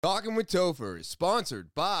Talking with Topher is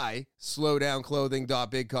sponsored by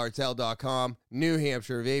slowdownclothing.bigcartel.com, New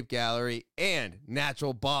Hampshire Vape Gallery, and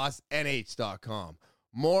naturalbossnh.com.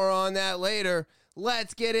 More on that later.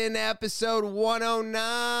 Let's get into episode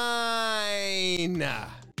 109.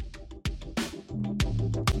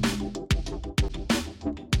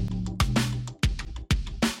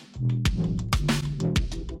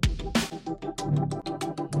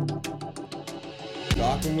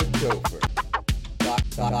 Talking with Topher.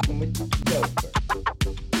 Talking with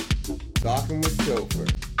Topher. Talking with Topher.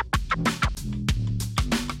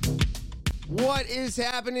 What is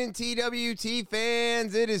happening, TWT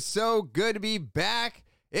fans? It is so good to be back.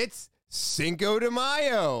 It's Cinco de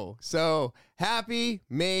Mayo. So happy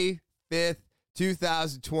May 5th,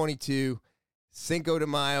 2022. Cinco de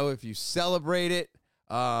Mayo, if you celebrate it.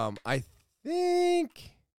 I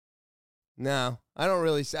think... No, I don't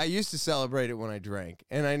really. I used to celebrate it when I drank,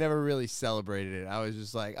 and I never really celebrated it. I was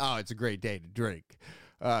just like, oh, it's a great day to drink,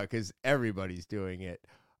 because everybody's doing it.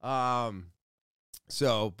 But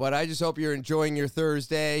I just hope you're enjoying your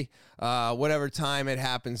Thursday, whatever time it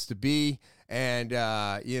happens to be. And,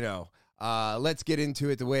 let's get into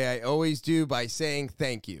it the way I always do by saying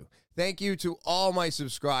thank you. Thank you to all my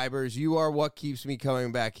subscribers. You are what keeps me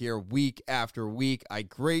coming back here week after week. I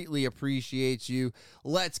greatly appreciate you.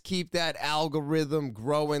 Let's keep that algorithm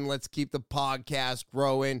growing. Let's keep the podcast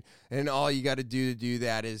growing. And all you got to do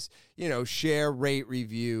that is, share, rate,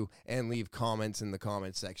 review, and leave comments in the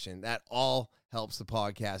comment section. That all helps the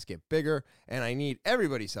podcast get bigger, and I need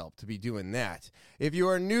everybody's help to be doing that. If you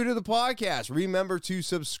are new to the podcast, remember to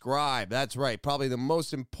subscribe. That's right, probably the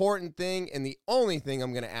most important thing and the only thing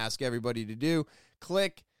I'm going to ask everybody to do.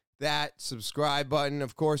 Click that subscribe button.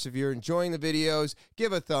 Of course, if you're enjoying the videos,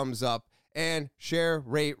 give a thumbs up and share,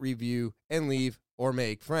 rate, review, and leave or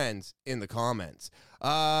make friends in the comments.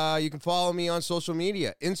 You can follow me on social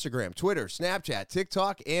media, Instagram, Twitter, Snapchat,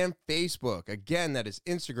 TikTok, and Facebook. Again, that is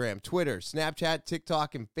Instagram, Twitter, Snapchat,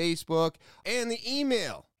 TikTok, and Facebook. And the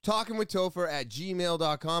email,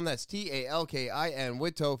 talkingwithtopher@gmail.com. That's TALKIN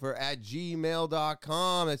with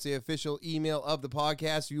Topher@gmail.com. That's the official email of the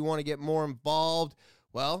podcast. If you want to get more involved,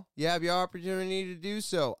 well, you have your opportunity to do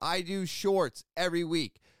so. I do shorts every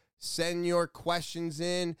week. Send your questions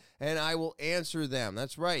in, and I will answer them.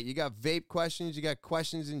 That's right. You got vape questions. You got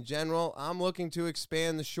questions in general. I'm looking to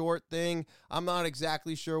expand the short thing. I'm not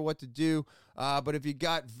exactly sure what to do, but if you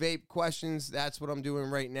got vape questions, that's what I'm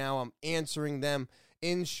doing right now. I'm answering them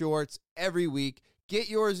in shorts every week. Get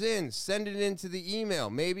yours in. Send it into the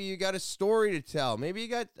email. Maybe you got a story to tell. Maybe you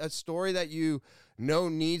got a story that you know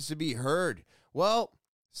needs to be heard. Well,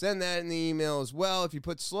 send that in the email as well. If you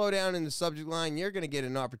put Slowdown in the subject line, you're going to get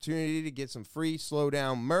an opportunity to get some free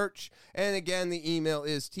Slowdown merch. And again, the email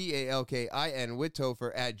is TALKIN with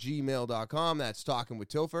Topher@gmail.com. That's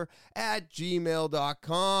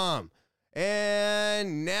talkingwithtopher@gmail.com.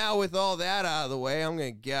 And now with all that out of the way, I'm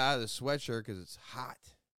going to get out of the sweatshirt because it's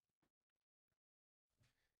hot.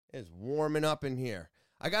 It's warming up in here.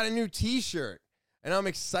 I got a new t-shirt, and I'm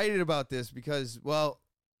excited about this because, well,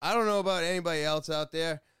 I don't know about anybody else out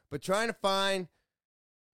there, but trying to find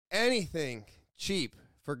anything cheap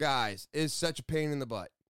for guys is such a pain in the butt.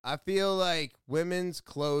 I feel like women's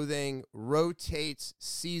clothing rotates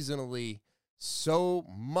seasonally so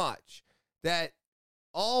much that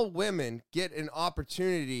all women get an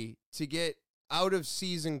opportunity to get out of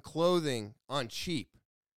season clothing on cheap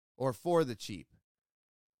or for the cheap.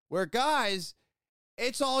 Where guys,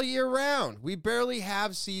 it's all year round. We barely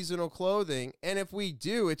have seasonal clothing, and if we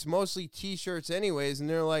do, it's mostly t-shirts anyways, and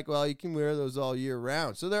they're like, well, you can wear those all year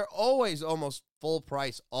round. So they're always almost full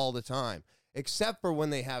price all the time, except for when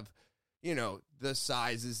they have, the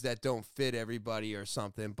sizes that don't fit everybody or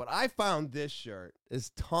something. But I found this shirt, this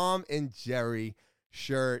Tom and Jerry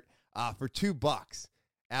shirt for $2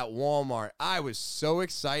 at Walmart. I was so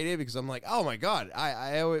excited because I'm like, oh my God,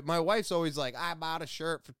 my wife's always like, I bought a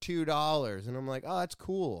shirt for $2. And I'm like, oh, that's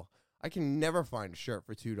cool. I can never find a shirt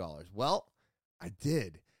for $2. Well, I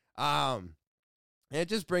did. And it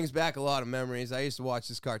just brings back a lot of memories. I used to watch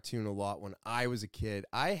this cartoon a lot when I was a kid.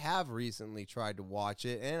 I have recently tried to watch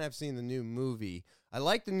it, and I've seen the new movie. I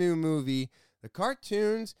like the new movie. The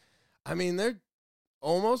cartoons, they're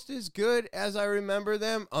almost as good as I remember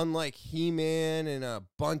them, unlike He-Man and a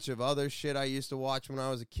bunch of other shit I used to watch when I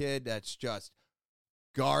was a kid that's just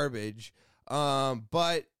garbage.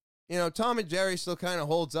 But, Tom and Jerry still kind of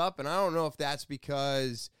holds up, and I don't know if that's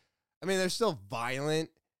because, they're still violent,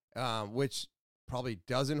 which probably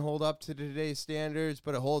doesn't hold up to today's standards,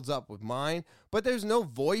 but it holds up with mine. But there's no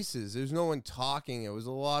voices. There's no one talking. It was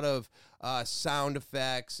a lot of sound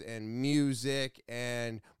effects and music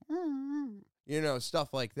and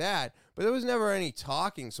stuff like that. But there was never any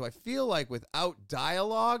talking. So I feel like without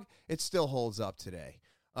dialogue, it still holds up today.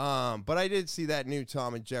 But I did see that new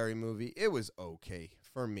Tom and Jerry movie. It was okay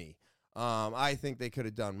for me. I think they could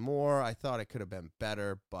have done more. I thought it could have been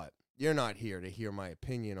better, but you're not here to hear my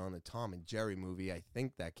opinion on the Tom and Jerry movie. I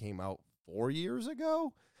think that came out 4 years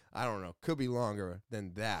ago. I don't know. Could be longer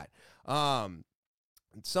than that.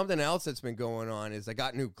 Something else that's been going on is I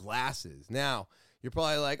got new glasses. Now, you're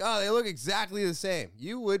probably like, oh, they look exactly the same.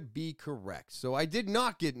 You would be correct. So I did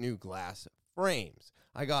not get new glass frames.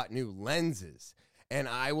 I got new lenses. And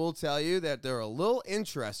I will tell you that they're a little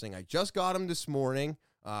interesting. I just got them this morning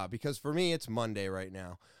because for me, it's Monday right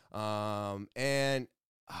now. And,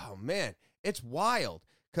 oh, man, it's wild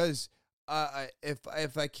because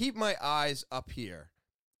if I keep my eyes up here,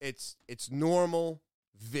 it's normal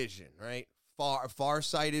vision, right?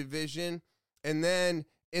 Far-sighted vision. And then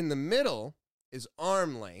in the middle is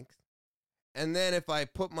arm length. And then if I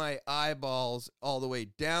put my eyeballs all the way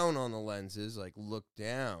down on the lenses, like look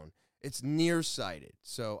down, it's nearsighted.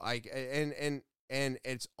 So and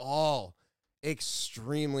it's all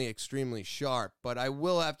extremely, extremely sharp. But I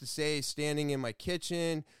will have to say, standing in my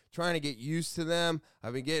kitchen, trying to get used to them,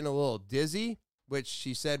 I've been getting a little dizzy, which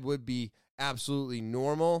she said would be absolutely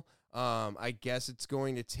normal. I guess it's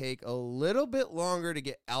going to take a little bit longer to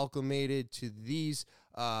get acclimated to these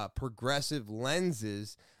progressive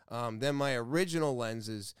lenses than my original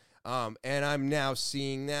lenses. And I'm now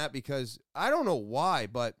seeing that because I don't know why,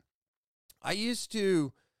 but I used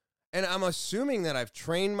to, and I'm assuming that I've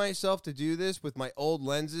trained myself to do this with my old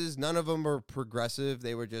lenses. None of them are progressive.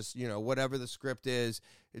 They were just, whatever the script is,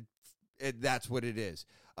 that's what it is.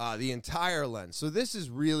 The entire lens. So this is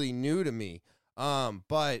really new to me.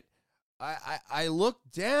 But I look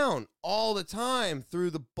down all the time through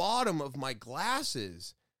the bottom of my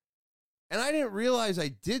glasses, and I didn't realize I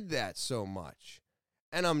did that so much.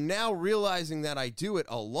 And I'm now realizing that I do it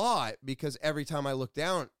a lot because every time I look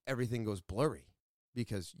down, everything goes blurry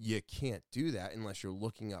because you can't do that unless you're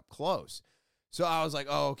looking up close. So I was like,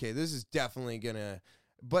 oh, okay, this is definitely gonna,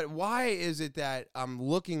 but why is it that I'm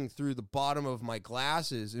looking through the bottom of my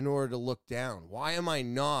glasses in order to look down? Why am I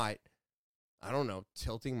not, I don't know,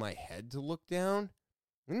 tilting my head to look down?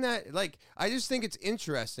 Isn't that, I just think it's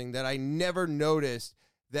interesting that I never noticed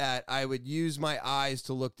that I would use my eyes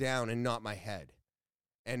to look down and not my head.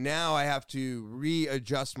 And now I have to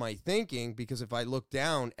readjust my thinking because if I look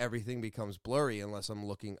down, everything becomes blurry unless I'm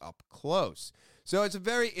looking up close. So it's a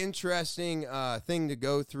very interesting thing to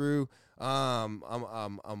go through.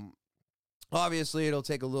 Obviously, it'll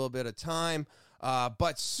take a little bit of time.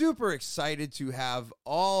 But super excited to have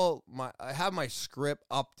my script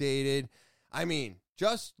updated. I mean,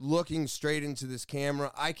 just looking straight into this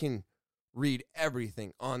camera, I can read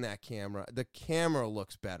everything on that camera. The camera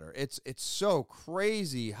looks better. It's so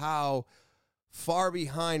crazy how far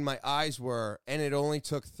behind my eyes were, and it only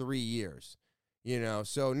took 3 years.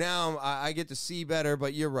 So now I get to see better,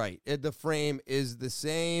 but you're right. The frame is the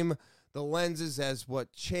same. The lenses has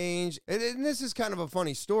what changed. And this is kind of a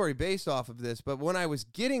funny story based off of this, but when I was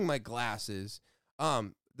getting my glasses,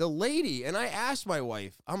 the lady, and I asked my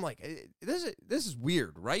wife, I'm like, this is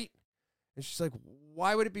weird, right? And she's like,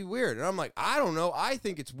 why would it be weird? And I'm like, I don't know. I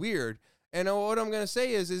think it's weird. And what I'm going to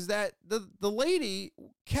say is that the lady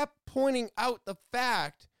kept pointing out the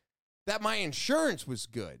fact that my insurance was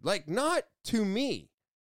good. Like, not to me,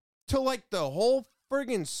 to the whole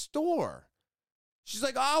friggin' store. She's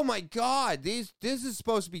like, oh my God, this is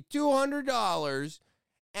supposed to be $200.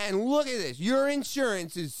 And look at this. Your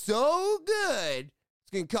insurance is so good,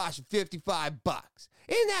 it's going to cost you $55.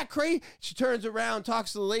 Isn't that crazy? She turns around,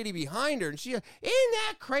 talks to the lady behind her, and isn't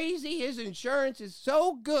that crazy? His insurance is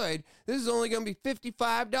so good. This is only going to be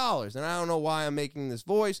 $55. And I don't know why I'm making this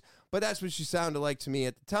voice, but that's what she sounded like to me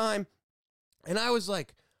at the time. And I was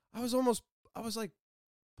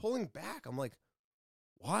pulling back. I'm like,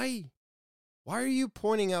 why are you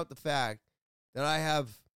pointing out the fact that I have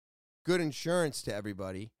good insurance to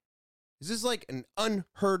everybody? Is this like an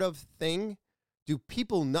unheard of thing? Do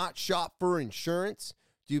people not shop for insurance?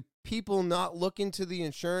 Do people not look into the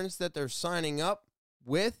insurance that they're signing up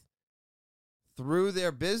with through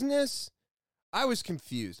their business? I was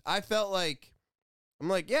confused. I felt like, I'm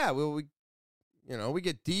like, yeah, well, we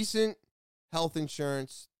get decent health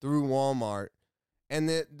insurance through Walmart, and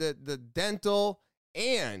the dental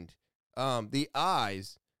and the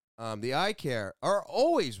eyes, the eye care are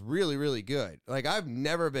always really, really good. Like, I've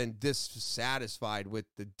never been dissatisfied with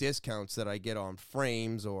the discounts that I get on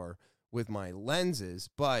frames or with my lenses,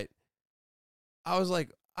 but I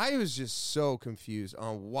was just so confused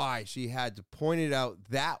on why she had to point it out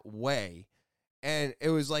that way. And it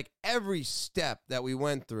was like every step that we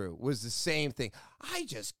went through was the same thing. I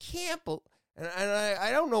just can't believe, and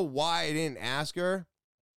I don't know why I didn't ask her.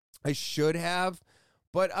 I should have,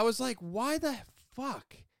 but I was like, why the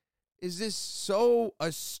fuck is this so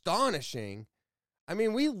astonishing? I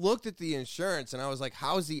mean, we looked at the insurance and I was like,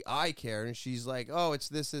 how's the eye care? And she's like, oh, it's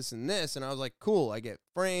this, this, and this. And I was like, cool, I get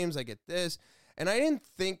frames, I get this. And I didn't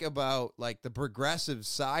think about like the progressive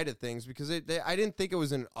side of things because I didn't think it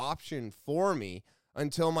was an option for me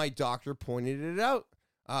until my doctor pointed it out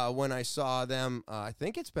when I saw them. I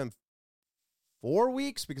think it's been 4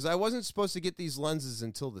 weeks because I wasn't supposed to get these lenses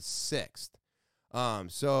until the 6th.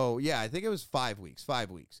 So yeah, I think it was 5 weeks, 5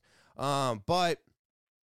 weeks. But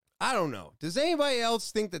I don't know. Does anybody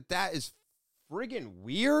else think that that is friggin'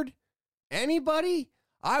 weird? Anybody?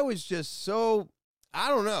 I was just so, I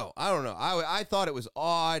don't know. I thought it was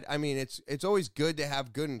odd. I mean, it's always good to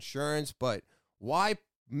have good insurance, but why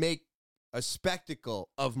make a spectacle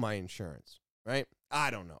of my insurance, right?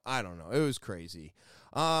 I don't know. It was crazy.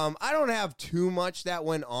 I don't have too much that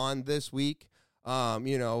went on this week.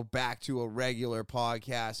 Back to a regular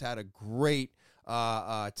podcast. Had a great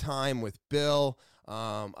time with Bill.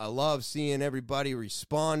 I love seeing everybody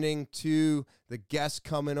responding to the guests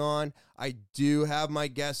coming on. I do have my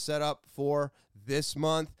guest set up for this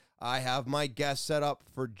month. I have my guest set up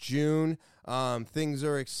for June. Things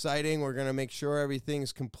are exciting. We're going to make sure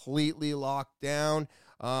everything's completely locked down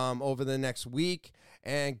over the next week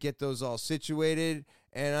and get those all situated.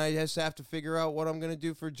 And I just have to figure out what I'm going to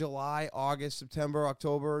do for July, August, September,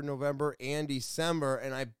 October, November, and December.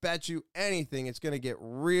 And I bet you anything it's going to get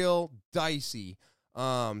real dicey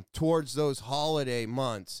towards those holiday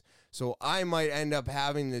months. So I might end up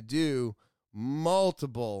having to do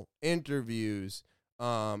multiple interviews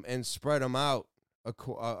and spread them out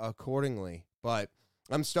accordingly. But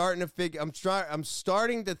I'm starting to think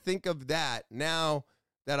of that now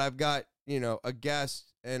that I've got, a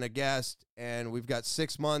guest, and we've got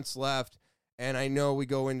 6 months left, and I know we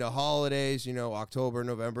go into holidays, October,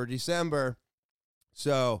 November, December.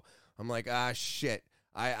 So I'm like, shit.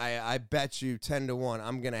 I bet you 10-1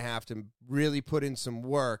 I'm going to have to really put in some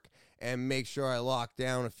work and make sure I lock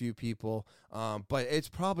down a few people. But it's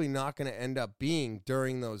probably not going to end up being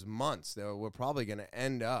during those months, though. We're probably going to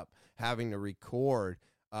end up having to record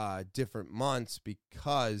different months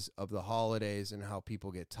because of the holidays and how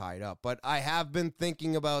people get tied up. But I have been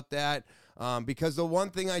thinking about that because the one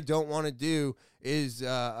thing I don't want to do is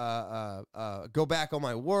go back on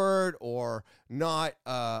my word or not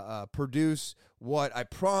produce what I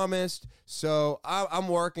promised. So I'm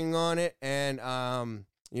working on it. And,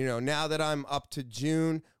 now that I'm up to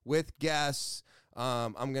June with guests,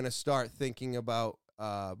 I'm going to start thinking about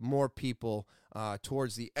more people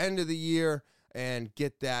towards the end of the year and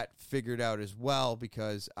get that figured out as well,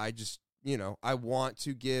 because I just, I want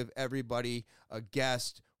to give everybody a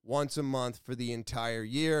guest once a month for the entire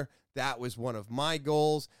year. That was one of my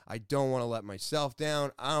goals. I don't want to let myself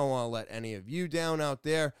down. I don't want to let any of you down out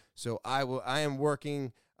there. So I am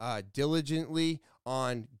working diligently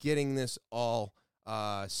on getting this all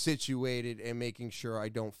situated and making sure I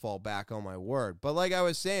don't fall back on my word. But like I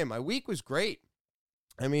was saying, my week was great.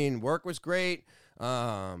 I mean, work was great.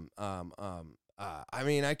 I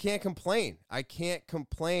can't complain.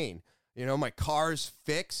 My car's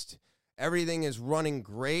fixed. Everything is running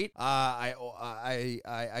great. I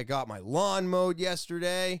got my lawn mowed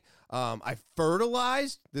yesterday. I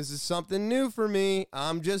fertilized. This is something new for me.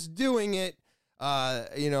 I'm just doing it.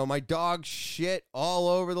 My dog shit all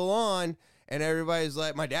over the lawn, and everybody's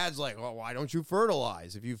like, my dad's like, well, why don't you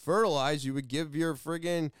fertilize? If you fertilize, you would give your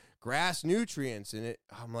friggin' grass nutrients. And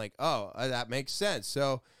I'm like, oh, that makes sense.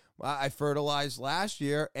 So I fertilized last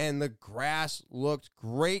year, and the grass looked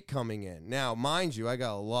great coming in. Now, mind you, I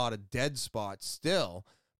got a lot of dead spots still,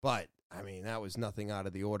 but, that was nothing out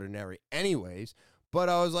of the ordinary anyways. But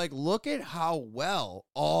I was like, look at how well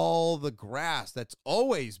all the grass that's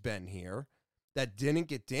always been here that didn't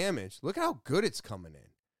get damaged, look at how good it's coming in.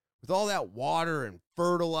 With all that water and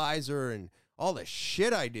fertilizer and all the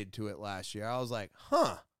shit I did to it last year, I was like,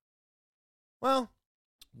 well,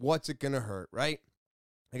 what's it going to hurt, right?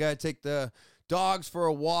 I got to take the dogs for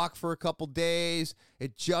a walk for a couple days.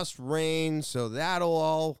 It just rained, so that'll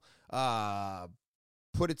all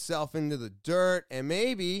put itself into the dirt. And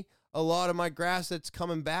maybe a lot of my grass that's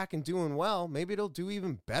coming back and doing well, maybe it'll do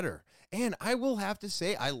even better. And I will have to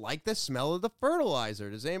say, I like the smell of the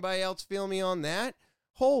fertilizer. Does anybody else feel me on that?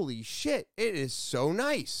 Holy shit, it is so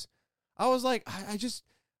nice. I was like,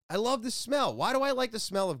 I love the smell. Why do I like the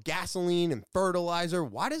smell of gasoline and fertilizer?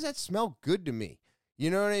 Why does that smell good to me? You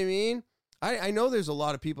know what I mean? I know there's a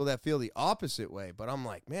lot of people that feel the opposite way, but I'm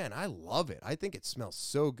like, man, I love it. I think it smells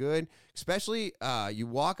so good, especially you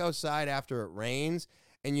walk outside after it rains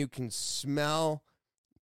and you can smell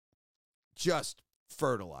just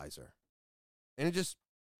fertilizer. And it just,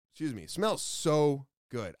 smells so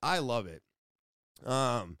good. I love it.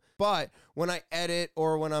 But when I edit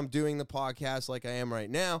or when I'm doing the podcast like I am right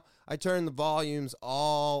now, I turn the volumes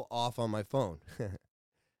all off on my phone.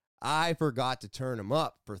 I forgot to turn them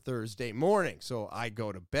up for Thursday morning. So I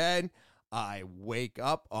go to bed, I wake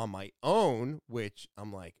up on my own, which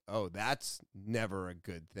I'm like, oh, that's never a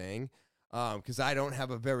good thing. Because I don't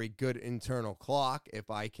have a very good internal clock.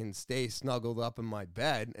 If I can stay snuggled up in my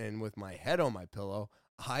bed and with my head on my pillow,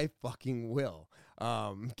 I fucking will.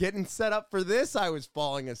 Getting set up for this, I was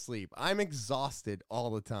falling asleep. I'm exhausted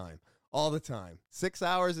all the time. 6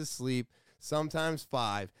 hours of sleep, sometimes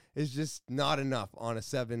 5, is just not enough on a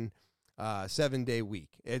 7-day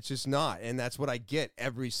week. It's just not. And that's what I get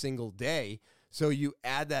every single day. So you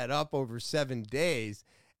add that up over 7 days,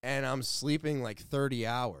 and I'm sleeping like 30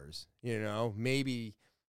 hours, maybe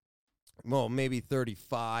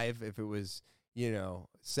 35 if it was,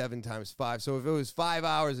 7 times 5. So if it was 5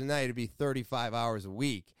 hours a night, it'd be 35 hours a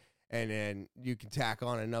week. And then you can tack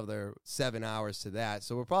on another 7 hours to that.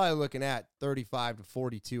 So we're probably looking at 35 to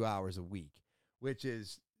 42 hours a week, which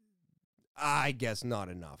is, I guess, not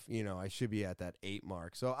enough. I should be at that 8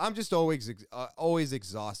 mark. So I'm just always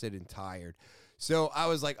exhausted and tired. So I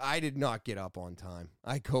was like, I did not get up on time.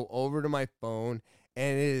 I go over to my phone,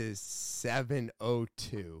 and it is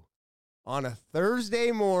 7:02 on a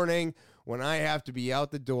Thursday morning when I have to be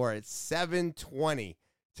out the door at 7:20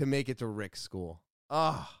 to make it to Rick's school.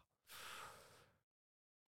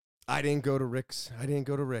 I didn't go to Rick's. I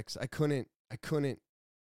couldn't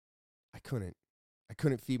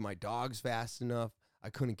feed my dogs fast enough. I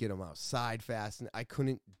couldn't get them outside fast enough. I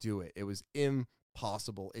couldn't do it. It was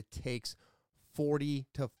impossible. It takes 40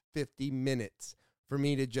 to 50 minutes for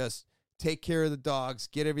me to just take care of the dogs,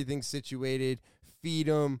 get everything situated, feed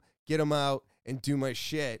them, get them out, and do my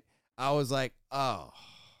shit. I was like, oh.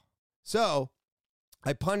 So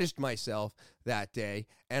I punished myself that day,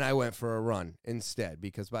 and I went for a run instead,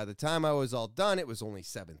 because by the time I was all done, it was only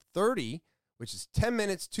 7:30, which is 10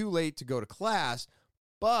 minutes too late to go to class,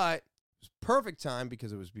 but it was perfect time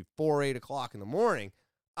because it was before 8 o'clock in the morning.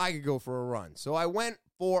 I could go for a run. So I went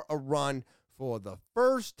for a run for the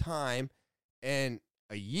first time in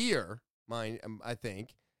a year, I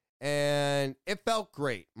think, and it felt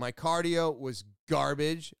great. My cardio was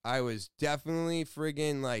garbage. I was definitely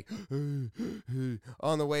friggin' like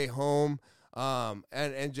on the way home,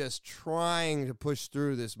 and just trying to push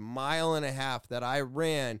through this 1.5 miles that I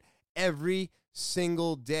ran every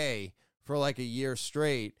single day for like a year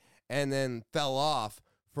straight, and then fell off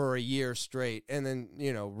for a year straight, and then,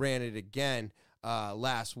 ran it again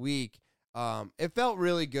last week. It felt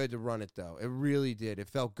really good to run it, though. It really did. It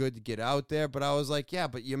felt good to get out there, but I was like, yeah,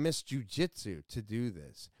 but you missed jiu-jitsu to do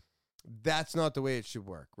this. That's not the way it should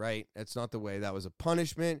work, right? That's not the way. That was a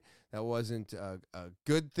punishment. That wasn't a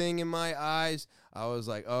good thing in my eyes. I was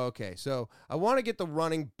like, oh, okay, so I want to get the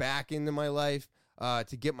running back into my life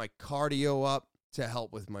to get my cardio up to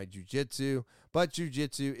help with my jiu-jitsu. But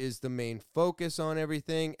jiu-jitsu is the main focus on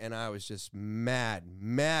everything, and I was just mad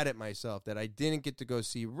at myself that I didn't get to go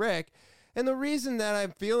see Rick. And the reason that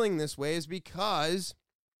I'm feeling this way is because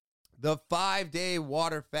the 5-day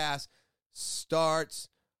water fast starts,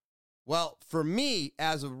 well, for me,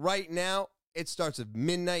 as of right now, it starts at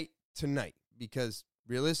midnight tonight, because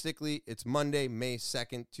realistically, it's Monday, May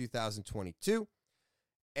 2nd, 2022,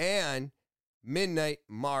 and midnight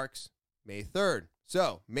marks May 3rd.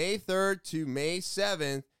 So May 3rd to May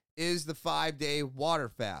 7th is the 5-day water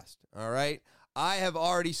fast, all right? I have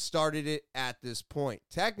already started it at this point.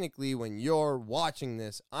 Technically, when you're watching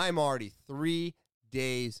this, I'm already 3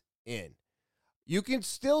 days in. You can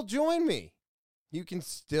still join me. You can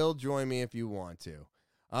still join me if you want to.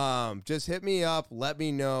 Just hit me up. Let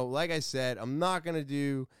me know. Like I said, I'm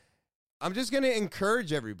just going to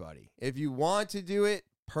encourage everybody. If you want to do it,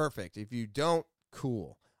 perfect. If you don't,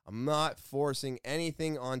 cool. I'm not forcing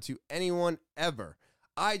anything onto anyone ever.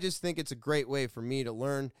 I just think it's a great way for me to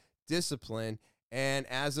learn discipline. And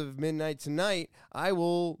as of midnight tonight, I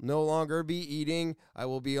will no longer be eating. I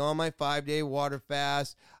will be on my 5-day water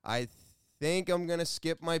fast. I think I'm going to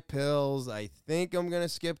skip my pills. I think I'm going to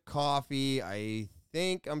skip coffee. I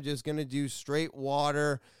think I'm just going to do straight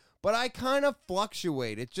water. But I kind of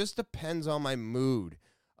fluctuate. It just depends on my mood.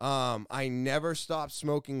 I never stop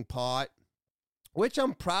smoking pot, which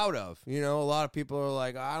I'm proud of. A lot of people are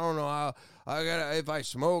like, I don't know how if I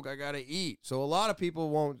smoke, I gotta eat. So a lot of people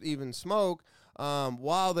won't even smoke.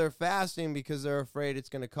 while they're fasting because they're afraid it's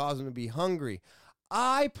going to cause them to be hungry.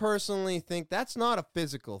 I personally think that's not a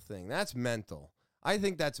physical thing. That's mental. I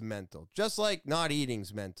think that's mental. Just like not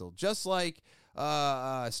eating's mental. Just like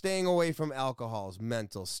staying away from alcohol is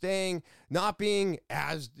mental. Not being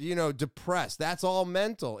as, depressed. That's all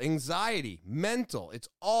mental. Anxiety, mental. It's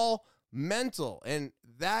all mental. And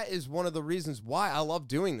that is one of the reasons why I love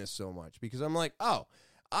doing this so much, because I'm like, oh,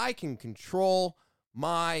 I can control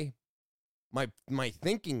my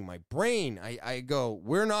thinking, my brain. I go,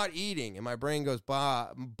 we're not eating, and my brain goes,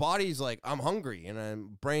 body's like, I'm hungry, and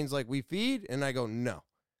then brain's like, we feed, and I go, no.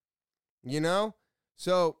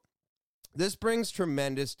 So this brings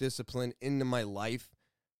tremendous discipline into my life,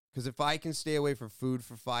 because if I can stay away from food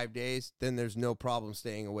for 5 days, then there's no problem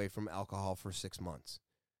staying away from alcohol for 6 months,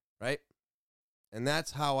 right? And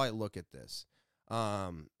that's how I look at this.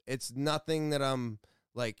 It's nothing that I'm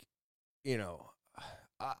like,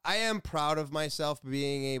 I am proud of myself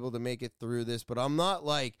being able to make it through this, but I'm not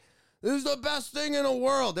like, this is the best thing in the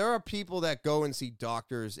world. There are people that go and see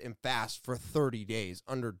doctors and fast for 30 days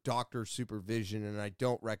under doctor supervision, and I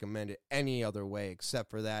don't recommend it any other way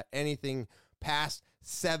except for that. Anything past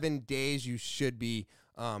 7 days, you should be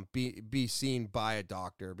seen by a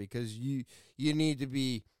doctor, because you need to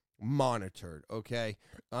be monitored, okay?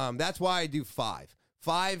 That's why I do 5.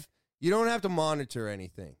 5, you don't have to monitor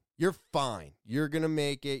anything. You're fine. You're going to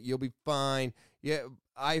make it. You'll be fine. Yeah,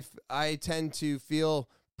 I tend to feel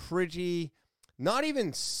pretty, not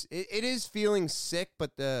even, it is feeling sick,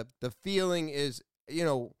 but the feeling is,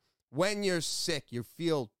 when you're sick, you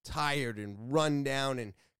feel tired and run down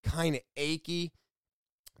and kind of achy.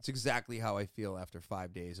 It's exactly how I feel after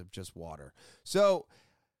 5 days of just water. So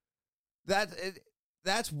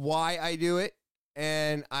that's why I do it.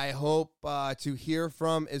 And I hope to hear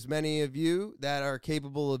from as many of you that are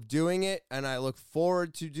capable of doing it. And I look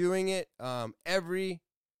forward to doing it every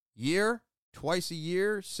year, twice a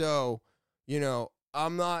year. So,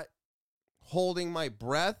 I'm not holding my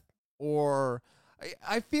breath, or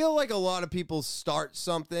I feel like a lot of people start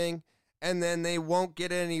something and then they won't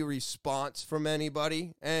get any response from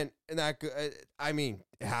anybody. And that, it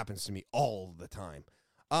happens to me all the time.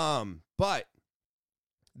 But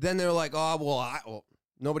then they're like, oh, well,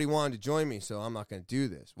 nobody wanted to join me, so I'm not going to do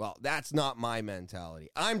this. Well, that's not my mentality.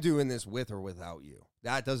 I'm doing this with or without you.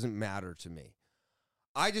 That doesn't matter to me.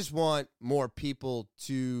 I just want more people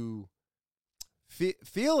to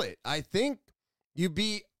feel it. I think you'd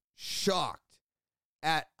be shocked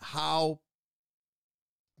at how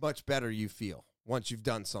much better you feel once you've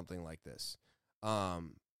done something like this.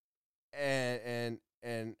 And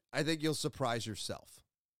I think you'll surprise yourself,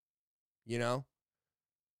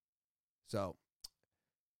 So,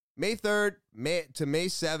 May 3rd to May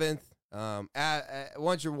 7th,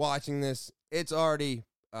 once you're watching this, it's already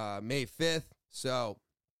May 5th, so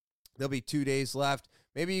there'll be 2 days left.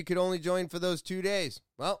 Maybe you could only join for those 2 days.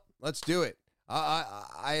 Well, let's do it.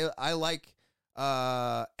 I like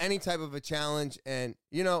any type of a challenge, and,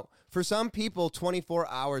 for some people, 24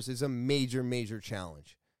 hours is a major, major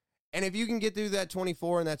challenge. And if you can get through that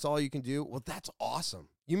 24 and that's all you can do, well, that's awesome.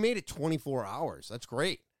 You made it 24 hours. That's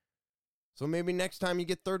great. So maybe next time you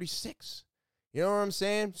get 36. You know what I'm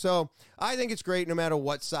saying? So I think it's great no matter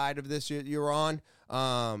what side of this you're on.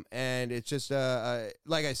 And it's just,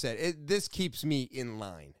 like I said, this keeps me in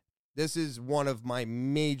line. This is one of my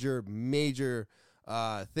major, major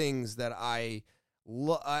things that I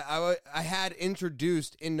had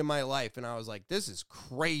introduced into my life. And I was like, this is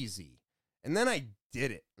crazy. And then I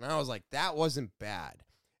did it. And I was like, that wasn't bad.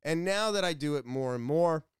 And now that I do it more and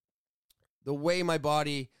more, the way my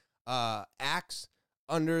body acts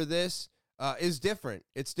under this is different.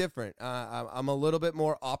 It's different. I'm a little bit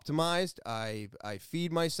more optimized. I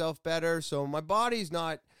feed myself better, so my body's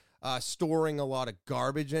not storing a lot of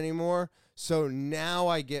garbage anymore. So now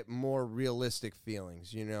I get more realistic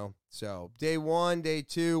feelings, So day 1, day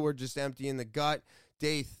 2, we're just emptying the gut.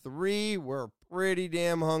 Day 3, we're pretty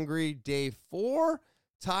damn hungry. Day 4,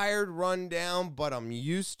 tired, run down, but I'm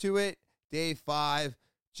used to it. Day 5,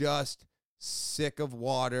 just sick of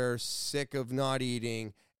water, sick of not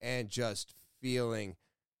eating, and just feeling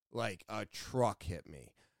like a truck hit me.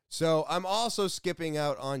 So I'm also skipping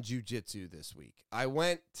out on jiu-jitsu this week. I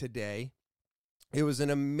went today. It was an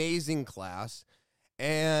amazing class,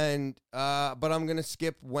 and but I'm going to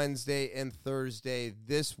skip Wednesday and Thursday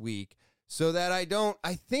this week so that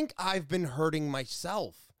I think I've been hurting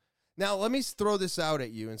myself. Now, let me throw this out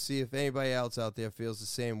at you and see if anybody else out there feels the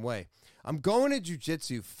same way. I'm going to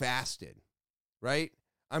jiu-jitsu fasted, right?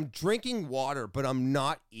 I'm drinking water, but I'm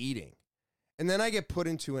not eating. And then I get put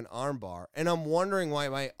into an arm bar, and I'm wondering why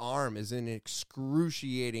my arm is in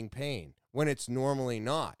excruciating pain. when it's normally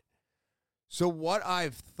not. So what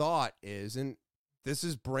I've thought is, and this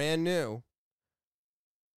is brand new,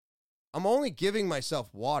 I'm only giving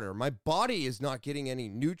myself water. My body is not getting any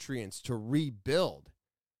nutrients to rebuild.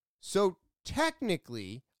 So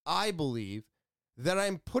technically, I believe that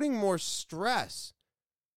I'm putting more stress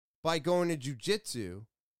by going to jiu-jitsu,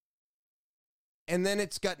 and then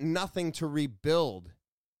it's got nothing to rebuild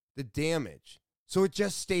the damage. So it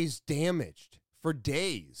just stays damaged for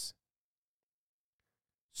days.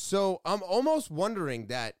 So I'm almost wondering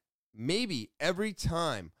that maybe every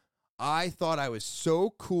time I thought I was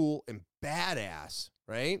so cool and badass,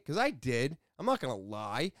 right? Because I did. I'm not going to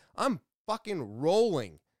lie. I'm fucking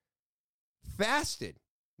rolling. Fasted.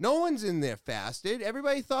 No one's in there fasted.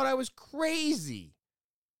 Everybody thought I was crazy.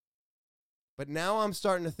 But now I'm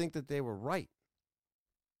starting to think that they were right.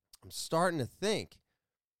 I'm starting to think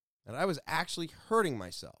that I was actually hurting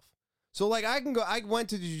myself. So like I went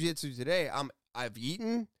to jiu-jitsu today. I've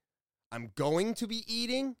eaten. I'm going to be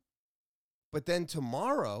eating. But then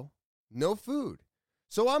tomorrow, no food.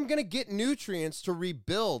 So I'm going to get nutrients to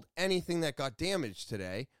rebuild anything that got damaged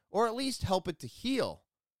today, or at least help it to heal.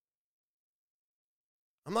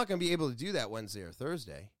 I'm not going to be able to do that Wednesday or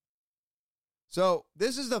Thursday. So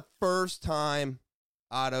this is the first time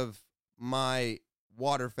out of my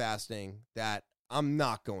water fasting that I'm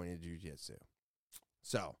not going to jiu-jitsu.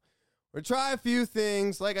 So we're going to try a few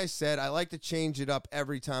things. Like I said, I like to change it up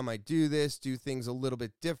every time I do this, do things a little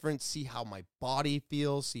bit different, see how my body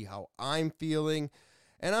feels, see how I'm feeling.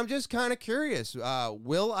 And I'm just kind of curious,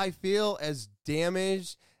 will I feel as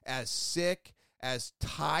damaged, as sick, as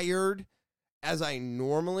tired as I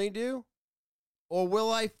normally do? Or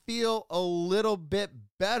will I feel a little bit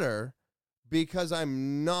better because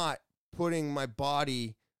I'm not putting my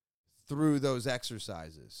body through those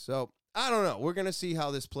exercises? So I don't know. We're going to see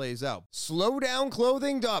how this plays out.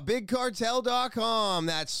 Slowdownclothing.bigcartel.com.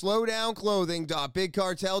 That's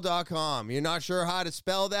slowdownclothing.bigcartel.com. You're not sure how to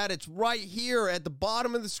spell that? It's right here at the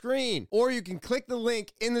bottom of the screen. Or you can click the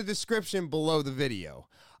link in the description below the video.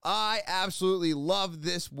 I absolutely love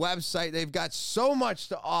this website. They've got so much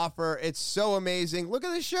to offer. It's so amazing. Look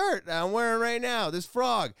at the shirt that I'm wearing right now, this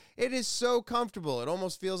frog. It is so comfortable. It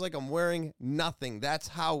almost feels like I'm wearing nothing. That's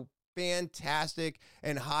how fantastic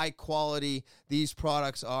and high quality these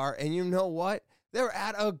products are. And you know what? They're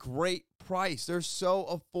at a great price. They're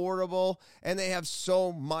so affordable, and they have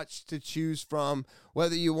so much to choose from,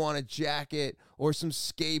 whether you want a jacket or some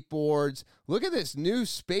skateboards. Look at this new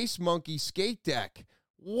Space Monkey skate deck.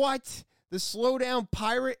 What? The Slowdown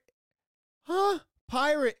Pirate? Huh?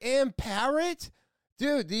 Pirate and Parrot?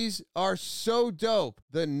 Dude, these are so dope.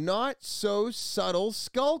 The Not So Subtle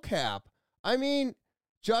Skull Cap. I mean,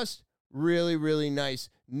 just really, really nice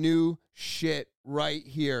new shit right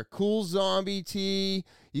here. Cool zombie tee.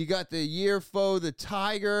 You got the Yearfo, the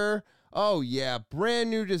tiger. Oh, yeah.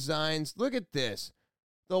 Brand new designs. Look at this.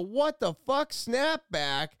 The what the fuck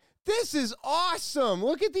snapback. This is awesome.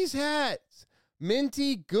 Look at these hats.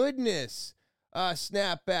 Minty goodness.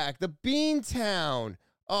 Snapback. The Beantown.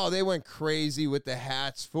 Oh, they went crazy with the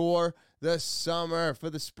hats for the summer, for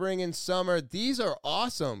the spring and summer. These are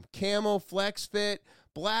awesome. Camo flex fit.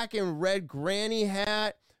 Black and red granny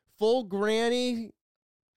hat. Full granny.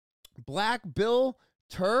 Black Bill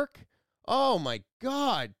Turk. Oh my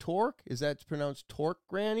God. Torque. Is that pronounced Torque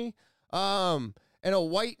granny? And a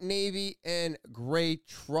white navy and gray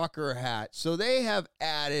trucker hat. So they have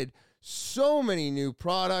added so many new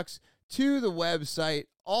products to the website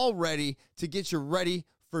already to get you ready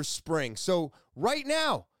for spring. So right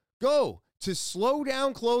now, go to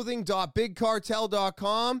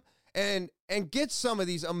slowdownclothing.bigcartel.com and get some of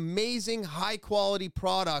these amazing high quality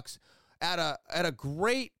products at a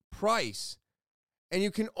great price. And you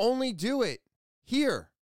can only do it here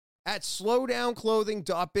at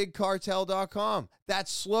slowdownclothing.bigcartel.com.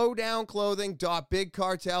 That's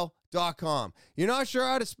slowdownclothing.bigcartel.com. You're not sure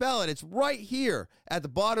how to spell it? It's right here at the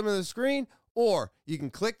bottom of the screen, or you can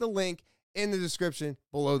click the link in the description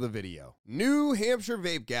below the video. New Hampshire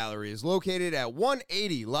Vape Gallery is located at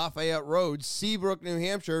 180 Lafayette Road, Seabrook, New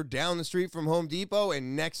Hampshire, down the street from Home Depot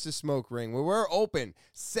and next to Smoke Ring, where we're open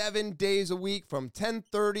 7 days a week from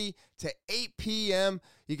 10:30 to 8 p.m.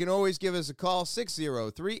 You can always give us a call,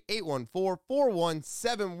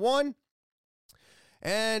 603-814-4171.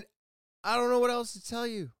 And I don't know what else to tell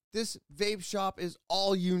you. This vape shop is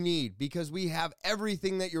all you need because we have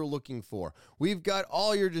everything that you're looking for. We've got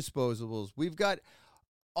all your disposables. We've got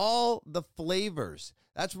all the flavors.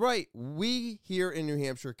 That's right. We here in New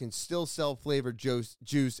Hampshire can still sell flavored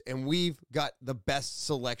juice, and we've got the best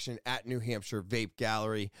selection at New Hampshire Vape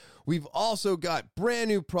Gallery. We've also got brand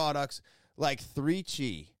new products like 3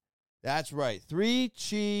 Chi, That's right.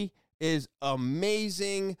 3Chi is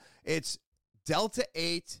amazing. It's Delta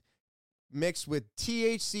 8 mixed with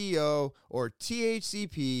THCO or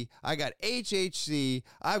THCP. I got HHC.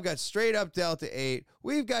 I've got straight up Delta 8.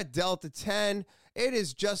 We've got Delta 10. It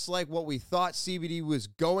is just like what we thought CBD was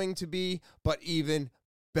going to be, but even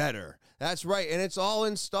better. That's right, and it's all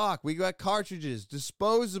in stock. We got cartridges,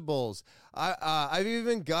 disposables. I've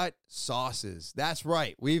even got sauces. That's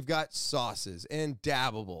right, we've got sauces and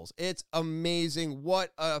dabbables. It's amazing.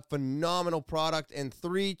 What a phenomenal product, and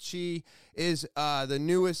 3Chi is the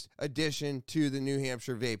newest addition to the New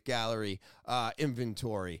Hampshire Vape Gallery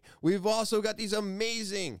inventory. We've also got these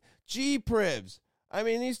amazing G-Privs. I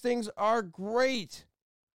mean, these things are great.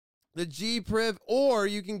 The G-Priv, or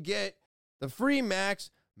you can get the Free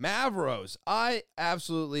Max Mavros. I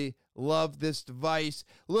absolutely love this device.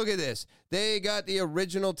 Look at this. They got the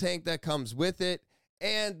original tank that comes with it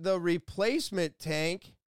and the replacement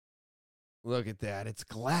tank. Look at that. It's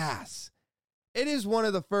glass. It is one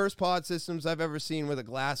of the first pod systems I've ever seen with a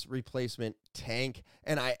glass replacement tank,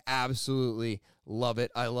 and I absolutely love it.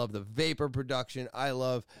 I love the vapor production. I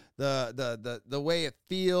love the way it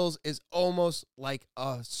feels. Is almost like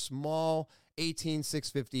a small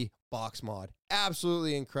 18650 box mod.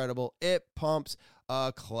 Absolutely incredible. It pumps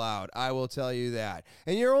a cloud. I will tell you that.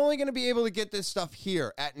 And you're only going to be able to get this stuff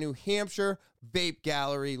here at New Hampshire Vape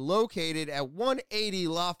Gallery, located at 180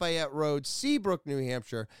 Lafayette Road, Seabrook, New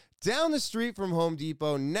Hampshire, down the street from Home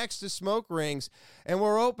Depot, next to Smoke Rings. And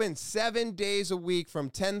we're open 7 days a week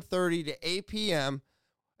from 10:30 to 8 p.m.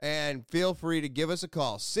 And feel free to give us a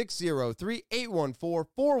call,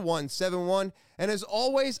 603-814-4171. And as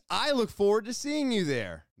always, I look forward to seeing you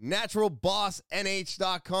there.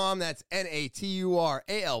 NaturalBossNH.com. That's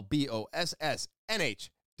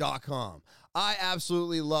NaturalBossNH.com. I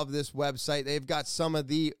absolutely love this website. They've got some of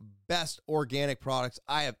the best organic products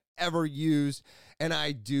I have ever used, and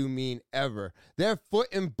I do mean ever. Their foot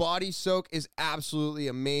and body soak is absolutely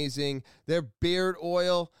amazing. Their beard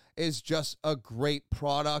oil is just a great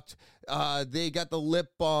product. They got the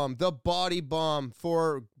lip balm, the body balm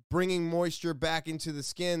for bringing moisture back into the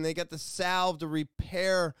skin. They got the salve to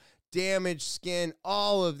repair damaged skin.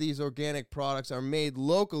 All of these organic products are made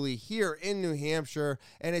locally here in New Hampshire,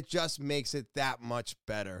 and it just makes it that much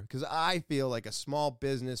better because I feel like a small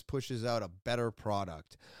business pushes out a better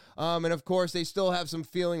product. And of course, they still have some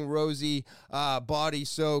Feeling Rosy body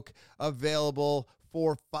soak available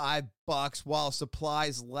for $5 while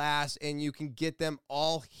supplies last, and you can get them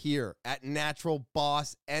all here at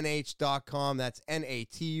naturalbossnh.com. That's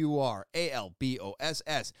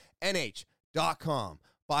naturalbossnh.com.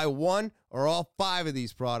 Buy one or all 5 of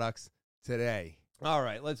these products today. All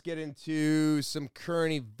right, let's get into some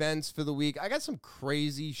current events for the week. I got some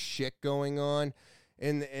crazy shit going on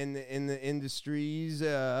in the industries.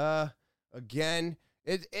 Again,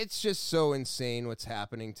 it's just so insane what's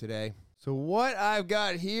happening today. So what I've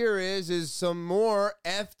got here is some more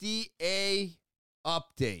FDA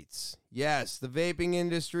updates. Yes, the vaping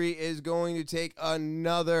industry is going to take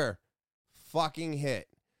another fucking hit.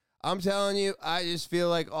 I'm telling you, I just feel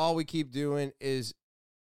like all we keep doing is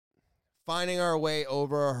finding our way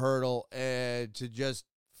over a hurdle and to just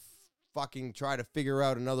fucking try to figure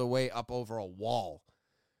out another way up over a wall.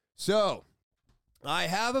 So, I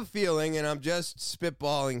have a feeling, and I'm just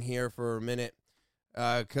spitballing here for a minute,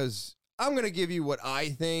 because I'm going to give you what I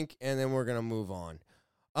think, and then we're going to move on.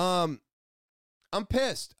 I'm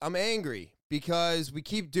pissed. I'm angry because we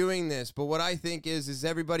keep doing this, but what I think is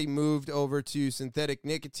everybody moved over to synthetic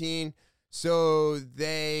nicotine so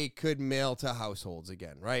they could mail to households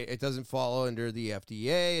again, right? It doesn't fall under the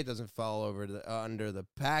FDA. It doesn't fall under the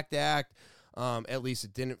PACT Act. At least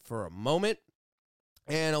it didn't for a moment.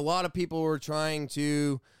 And a lot of people were trying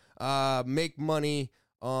to make money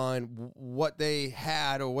on what they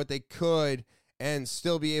had or what they could and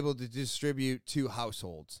still be able to distribute to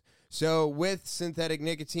households. So with synthetic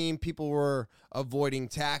nicotine, people were avoiding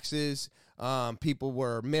taxes. People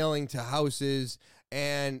were mailing to houses.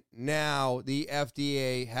 And now the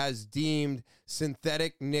FDA has deemed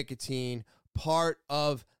synthetic nicotine part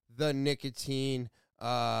of the nicotine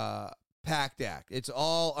PACT Act. It's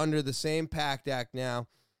all under the same PACT Act now.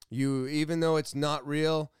 Even though it's not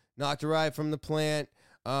real, not derived from the plant,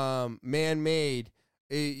 man-made,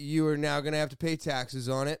 you are now going to have to pay taxes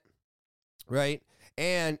on it, right?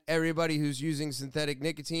 And everybody who's using synthetic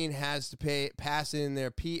nicotine has to pass in their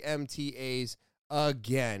PMTAs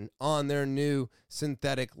again on their new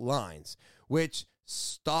synthetic lines, which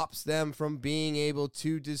stops them from being able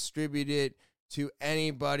to distribute it to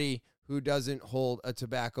anybody who doesn't hold a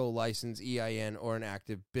tobacco license, EIN, or an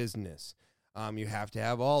active business. You have to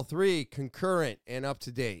have all three concurrent and up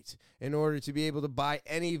to date in order to be able to buy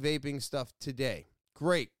any vaping stuff today.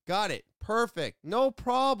 Great. Got it. Perfect. No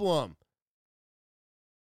problem.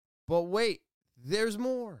 But wait, there's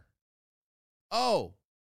more. Oh,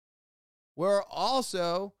 we're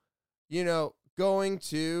also, going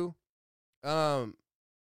to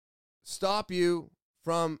stop you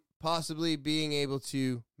from possibly being able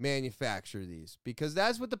to manufacture these, because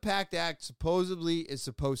that's what the PACT Act supposedly is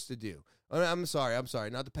supposed to do. I'm sorry,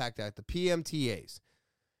 not the PACT Act, the PMTAs,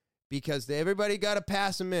 because everybody got to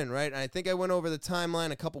pass them in, right? And I think I went over the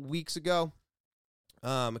timeline a couple weeks ago.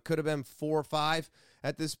 It could have been 4 or 5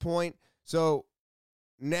 at this point. So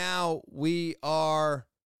now we are,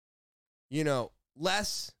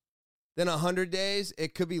 less than 100 days.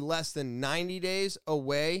 It could be less than 90 days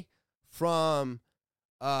away from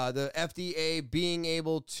the FDA being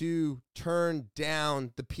able to turn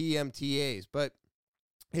down the PMTAs. But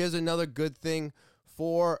here's another good thing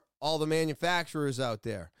for all the manufacturers out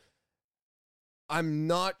there. I'm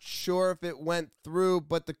not sure if it went through,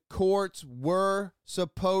 but the courts were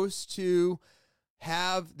supposed to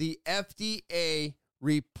have the FDA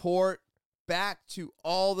report back to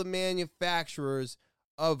all the manufacturers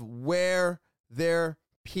of where their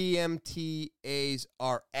PMTAs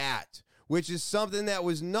are at, which is something that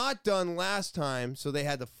was not done last time. So they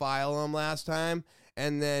had to file them last time.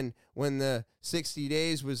 And then when the 60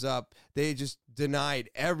 days was up, they just denied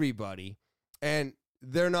everybody. And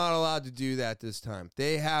they're not allowed to do that this time.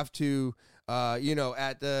 They have to,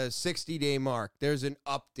 at the 60-day mark, there's an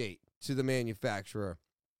update to the manufacturer.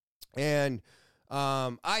 And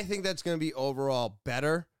I think that's going to be overall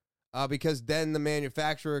better because then the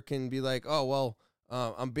manufacturer can be like, oh, well,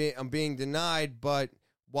 I'm being denied, but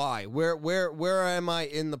why? Where am I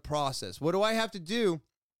in the process? What do I have to do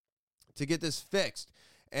to get this fixed?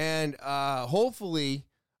 And hopefully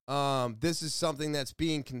this is something that's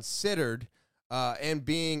being considered and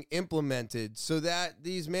being implemented so that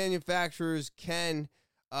these manufacturers can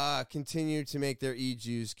continue to make their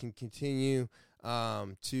e-juice, can continue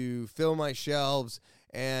to fill my shelves,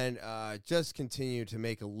 and just continue to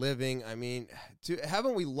make a living. I mean,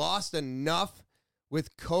 haven't we lost enough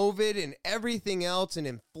with COVID and everything else and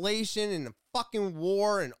inflation and the fucking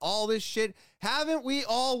war and all this shit? Haven't we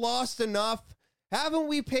all lost enough? Haven't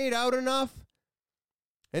we paid out enough?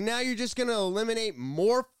 And now you're just going to eliminate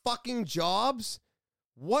more fucking jobs?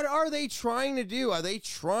 What are they trying to do? Are they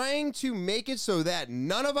trying to make it so that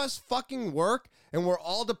none of us fucking work and we're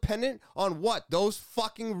all dependent on what? Those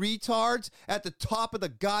fucking retards at the top of the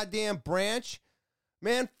goddamn branch?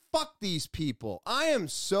 Man, fuck these people. I am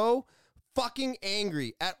so fucking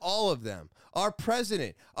angry at all of them. Our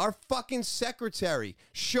president, our fucking secretary,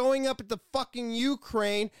 showing up at the fucking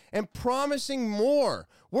Ukraine and promising more.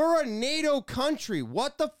 We're a NATO country.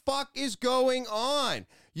 What the fuck is going on?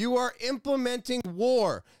 You are implementing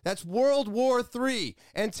war. That's World War III.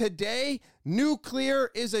 And today, nuclear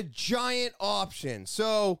is a giant option.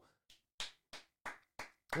 So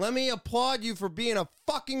let me applaud you for being a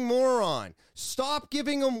fucking moron. Stop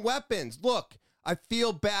giving them weapons. Look, I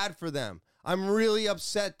feel bad for them. I'm really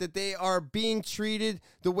upset that they are being treated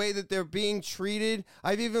the way that they're being treated.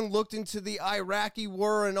 I've even looked into the Iraqi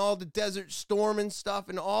war and all the Desert Storm and stuff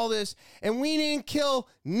and all this, and we didn't kill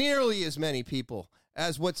nearly as many people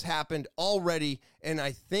as what's happened already. And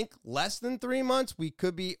I think less than 3 months, we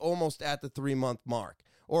could be almost at the 3-month mark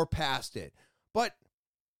or past it. But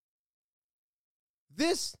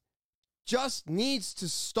this just needs to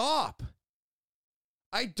stop.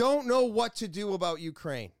 I don't know what to do about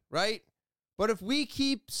Ukraine, right? But if we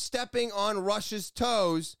keep stepping on Russia's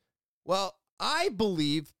toes, well, I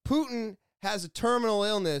believe Putin has a terminal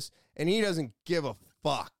illness and he doesn't give a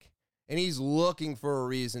fuck. And he's looking for a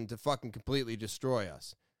reason to fucking completely destroy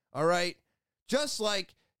us. All right? Just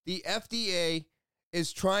like the FDA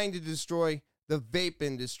is trying to destroy the vape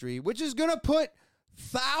industry, which is going to put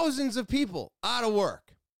thousands of people out of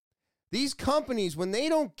work. These companies, when they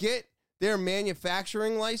don't get their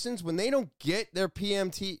manufacturing license, when they don't get their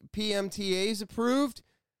PMTAs approved,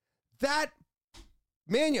 that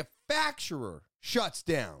manufacturer shuts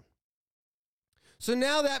down. So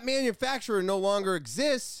now that manufacturer no longer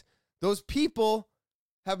exists. Those people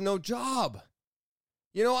have no job.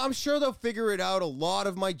 I'm sure they'll figure it out. A lot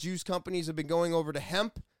of my juice companies have been going over to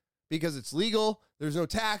hemp because it's legal. There's no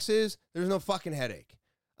taxes. There's no fucking headache.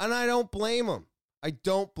 And I don't blame them. I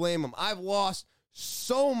don't blame them. I've lost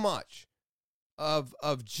so much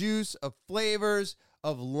of juice, of flavors,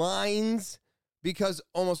 of lines, because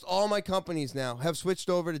almost all my companies now have switched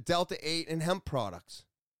over to Delta 8 and hemp products.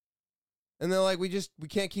 And they're like, we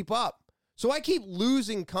can't keep up. So I keep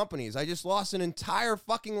losing companies. I just lost an entire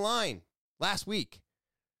fucking line last week.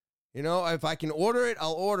 You know, if I can order it,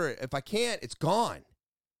 I'll order it. If I can't, it's gone.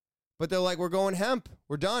 But they're like, we're going hemp.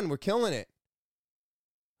 We're done. We're killing it.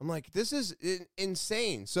 I'm like, this is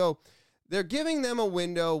insane. So they're giving them a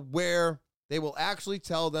window where they will actually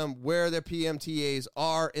tell them where their PMTAs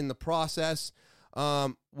are in the process.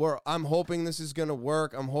 Where I'm hoping this is going to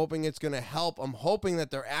work. I'm hoping it's going to help. I'm hoping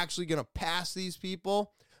that they're actually going to pass these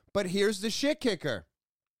people. But here's the shit kicker,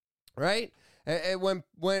 right? And when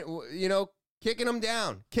you know, kicking them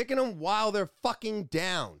down, kicking them while they're fucking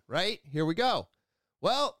down, right? Here we go.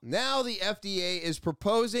 Well, now the FDA is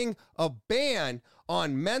proposing a ban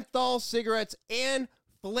on menthol cigarettes and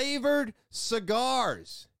flavored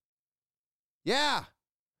cigars. Yeah,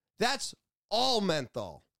 that's all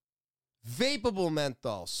menthol. Vapable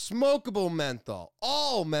menthol, smokable menthol,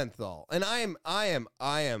 all menthol. And I am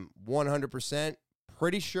 100%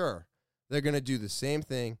 pretty sure they're going to do the same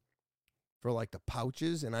thing for like the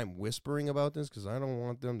pouches. And I'm whispering about this because I don't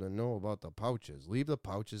want them to know about the pouches. Leave the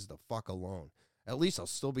pouches the fuck alone. At least I'll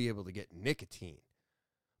still be able to get nicotine.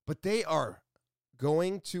 But they are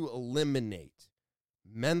going to eliminate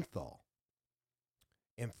menthol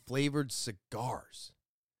and flavored cigars.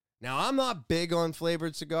 Now, I'm not big on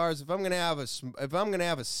flavored cigars. If I'm gonna have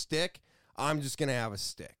a stick, I'm just gonna have a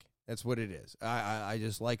stick. That's what it is. I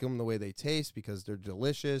just like them the way they taste because they're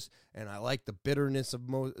delicious, and I like the bitterness of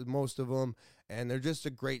most of them, and they're just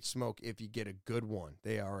a great smoke if you get a good one.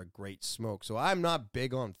 They are a great smoke. So I'm not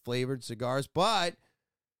big on flavored cigars, but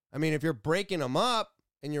I mean, if you're breaking them up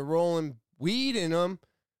and you're rolling weed in them,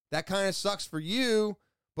 that kind of sucks for you.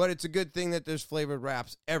 But it's a good thing that there's flavored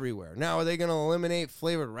wraps everywhere. Now, are they going to eliminate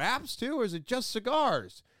flavored wraps too, or is it just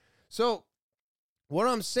cigars? So what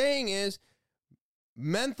I'm saying is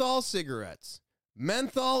menthol cigarettes,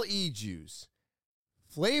 menthol e-juice,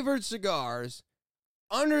 flavored cigars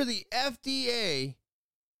under the FDA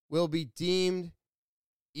will be deemed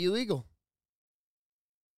illegal.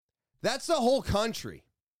 That's the whole country.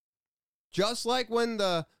 Just like when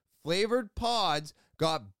the flavored pods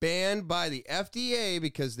got banned by the FDA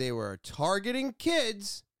because they were targeting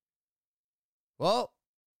kids. Well,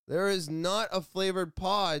 there is not a flavored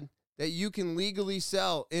pod that you can legally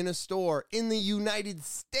sell in a store in the United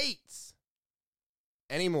States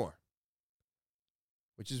anymore.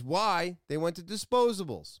 Which is why they went to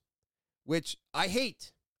disposables, which I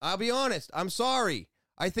hate. I'll be honest. I'm sorry.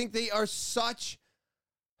 I think they are such...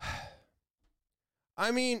 I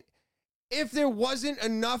mean... If there wasn't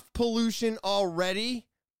enough pollution already,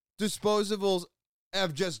 disposables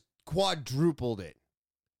have just quadrupled it.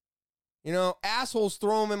 You know, assholes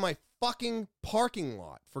throw them in my fucking parking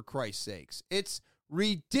lot, for Christ's sakes. It's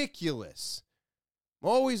ridiculous. I'm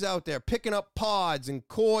always out there picking up pods and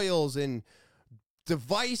coils and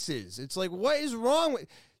devices. It's like, what is wrong with...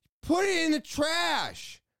 Put it in the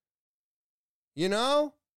trash. You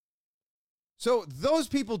know? So those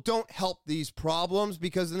people don't help these problems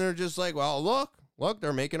because then they're just like, well, look,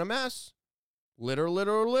 they're making a mess.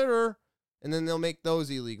 Litter. And then they'll make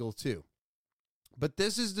those illegal too. But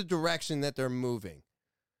this is the direction that they're moving.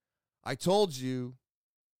 I told you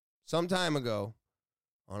some time ago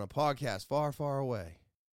on a podcast far, far away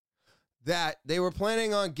that they were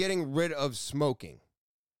planning on getting rid of smoking.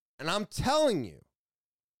 And I'm telling you,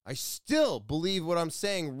 I still believe what I'm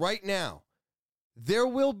saying right now. There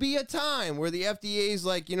will be a time where the FDA is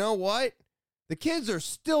like, you know what? The kids are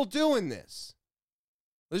still doing this.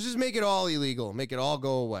 Let's just make it all illegal, make it all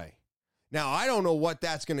go away. Now, I don't know what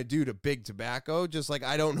that's going to do to big tobacco, just like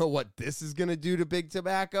I don't know what this is going to do to big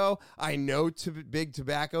tobacco. I know big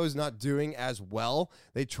tobacco is not doing as well.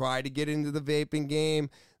 They tried to get into the vaping game.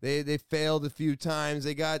 They failed a few times.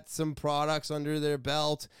 They got some products under their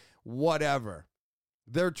belt, whatever.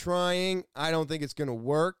 They're trying. I don't think it's going to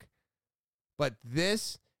work. But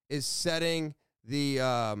this is setting the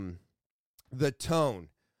tone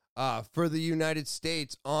for the United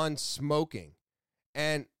States on smoking.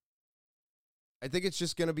 And I think it's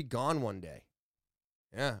just going to be gone one day.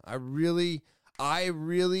 Yeah, I really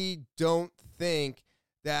don't think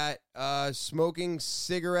that smoking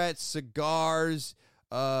cigarettes, cigars,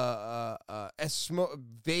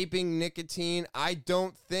 vaping nicotine, I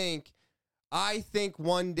think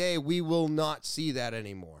one day we will not see that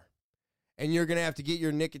anymore. And you're going to have to get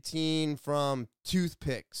your nicotine from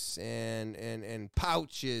toothpicks and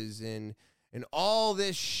pouches and all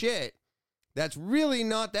this shit that's really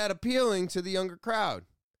not that appealing to the younger crowd.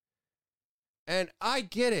 And I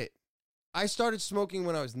get it. I started smoking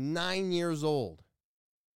when I was 9 years old.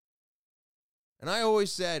 And I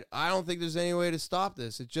always said, I don't think there's any way to stop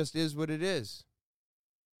this. It just is what it is.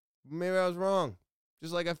 Maybe I was wrong.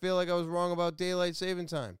 Just like I feel like I was wrong about daylight saving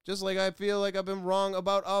time. Just like I feel like I've been wrong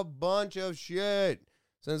about a bunch of shit.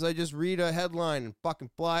 Since I just read a headline and fucking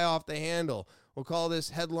fly off the handle. We'll call this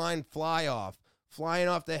headline fly off. Flying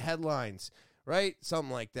off the headlines. Right?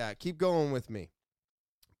 Something like that. Keep going with me.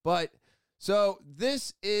 But, so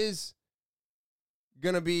this is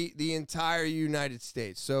going to be the entire United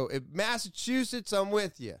States. So if Massachusetts, I'm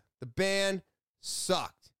with you. The ban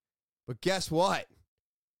sucked. But guess what?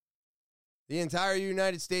 The entire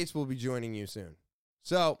United States will be joining you soon.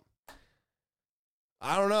 So,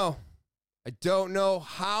 I don't know. I don't know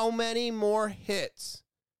how many more hits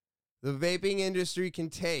the vaping industry can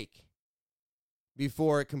take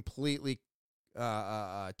before it completely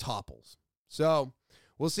topples. So,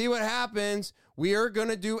 we'll see what happens. We are going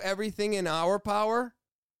to do everything in our power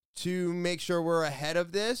to make sure we're ahead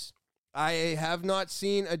of this. I have not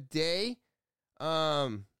seen a day.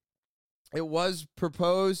 It was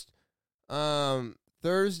proposed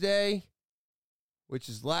Thursday, which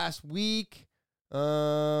is last week.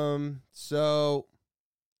 So,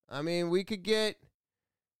 I mean, we could get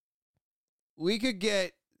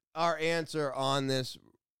our answer on this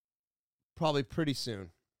probably pretty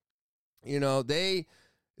soon. You know,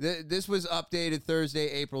 this was updated Thursday,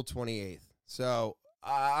 April 28th. So,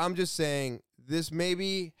 I'm just saying this may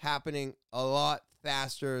be happening a lot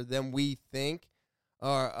faster than we think,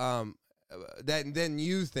 or than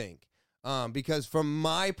you think. Because from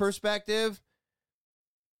my perspective,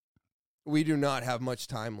 we do not have much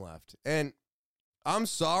time left. And I'm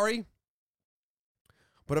sorry,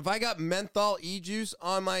 but if I got menthol e-juice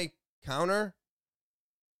on my counter,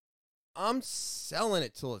 I'm selling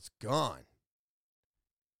it till it's gone.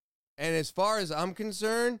 And as far as I'm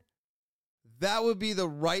concerned, that would be the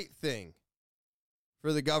right thing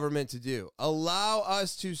for the government to do. Allow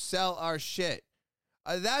us to sell our shit.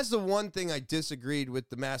 That's the one thing I disagreed with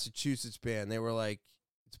the Massachusetts ban. They were like,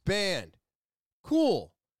 it's banned.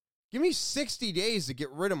 Cool. Give me 60 days to get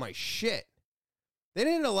rid of my shit. They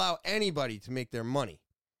didn't allow anybody to make their money.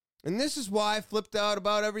 And this is why I flipped out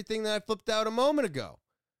about everything that I flipped out a moment ago.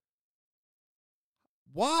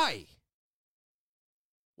 Why?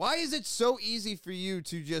 Why is it so easy for you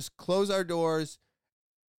to just close our doors,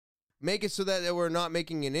 make it so that we're not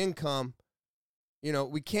making an income? You know,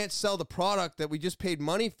 we can't sell the product that we just paid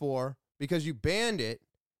money for because you banned it.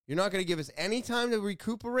 You're not going to give us any time to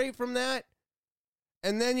recuperate from that.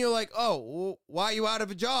 And then you're like, oh, well, why are you out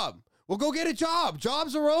of a job? Well, go get a job.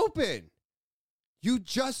 Jobs are open. You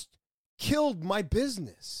just killed my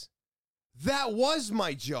business. That was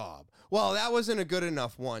my job. Well, that wasn't a good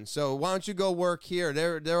enough one. So why don't you go work here?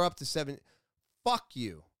 They're up to 7. Fuck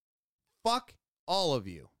you. Fuck all of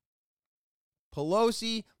you.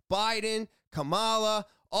 Pelosi, Biden, Kamala,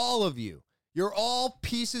 all of you. You're all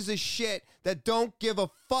pieces of shit that don't give a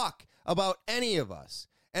fuck about any of us.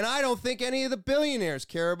 And I don't think any of the billionaires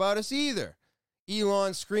care about us either.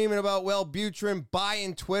 Elon screaming about Wellbutrin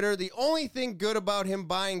buying Twitter. The only thing good about him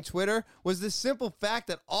buying Twitter was the simple fact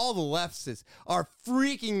that all the leftists are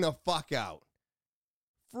freaking the fuck out.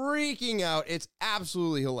 Freaking out. It's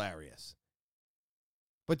absolutely hilarious.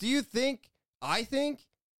 But do you think, I think,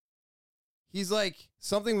 he's like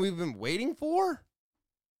something we've been waiting for?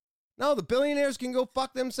 No, the billionaires can go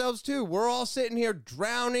fuck themselves too. We're all sitting here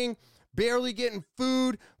drowning, barely getting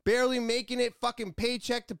food, barely making it fucking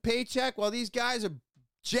paycheck to paycheck while these guys are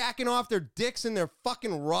jacking off their dicks in their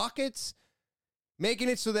fucking rockets, making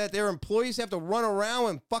it so that their employees have to run around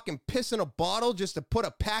and fucking piss in a bottle just to put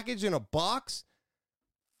a package in a box.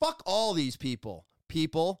 Fuck all these people.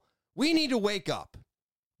 People, we need to wake up.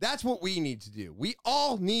 That's what we need to do. We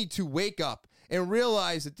all need to wake up and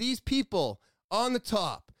realize that these people on the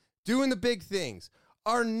top doing the big things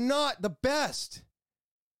are not the best.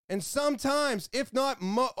 And sometimes, if not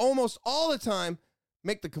almost all the time,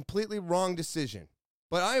 make the completely wrong decision.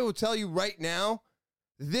 But I will tell you right now,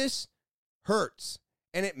 this hurts.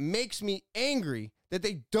 And it makes me angry that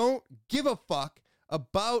they don't give a fuck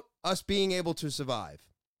about us being able to survive.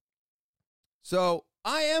 So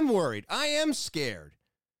I am worried. I am scared.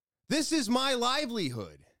 This is my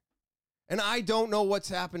livelihood. And I don't know what's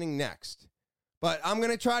happening next. But I'm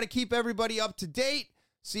going to try to keep everybody up to date,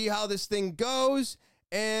 see how this thing goes,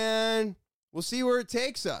 and we'll see where it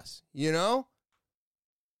takes us, you know?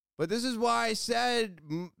 But this is why I said,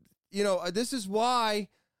 you know, this is why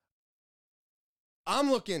I'm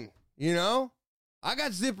looking, you know? I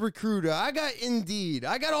got ZipRecruiter, I got Indeed,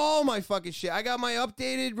 I got all my fucking shit. I got my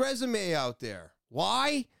updated resume out there.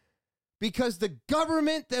 Why? Because the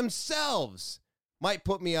government themselves might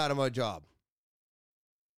put me out of my job.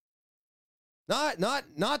 Not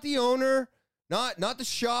the owner, not the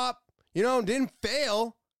shop, you know, didn't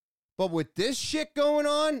fail, But with this shit going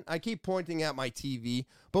on, I keep pointing at my TV,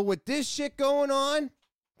 but with this shit going on,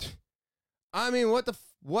 I mean,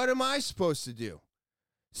 what am I supposed to do?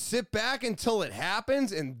 Sit back until it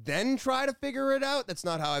happens and then try to figure it out? That's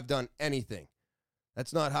not how I've done anything.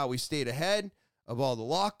 That's not how we stayed ahead of all the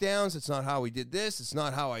lockdowns. It's not how we did this. It's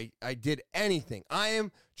not how I did anything. I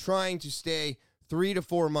am trying to stay 3 to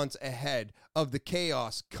 4 months ahead of the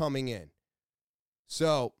chaos coming in.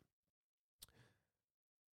 So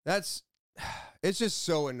it's just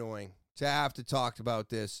so annoying to have to talk about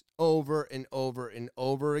this over and over and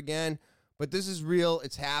over again. But this is real.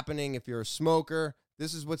 It's happening. If you're a smoker,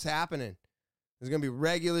 this is what's happening. There's going to be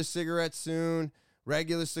regular cigarettes soon,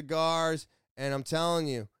 regular cigars, and I'm telling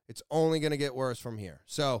you, it's only going to get worse from here.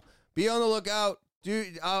 So be on the lookout.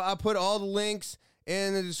 Dude, I'll put all the links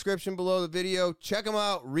in the description below the video. Check them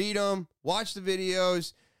out, read them, watch the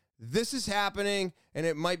videos. This is happening, and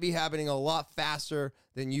it might be happening a lot faster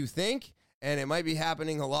than you think, and it might be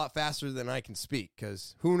happening a lot faster than I can speak,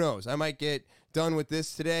 because who knows? I might get done with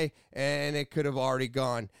this today, and it could have already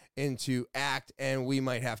gone into act, and we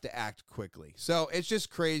might have to act quickly. So it's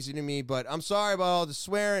just crazy to me, but I'm sorry about all the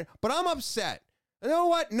swearing, but I'm upset. You know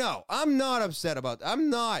what? No, I'm not upset about that. I'm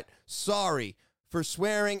not sorry for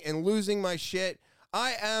swearing and losing my shit.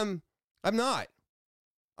 I'm not.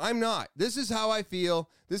 This is how I feel.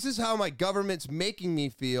 This is how my government's making me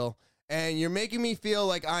feel, and you're making me feel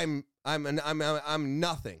like I'm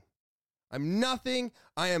nothing. I'm nothing.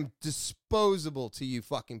 I am disposable to you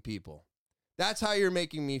fucking people. That's how you're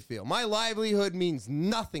making me feel. My livelihood means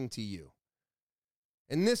nothing to you.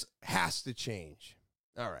 And this has to change.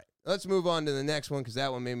 All right, let's move on to the next one, because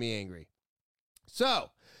that one made me angry.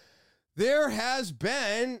 So there has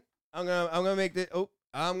been, I'm gonna make this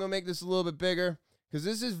a little bit bigger, because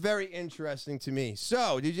this is very interesting to me.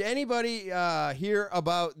 So did anybody hear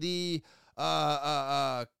about the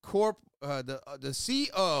CO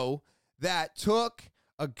that took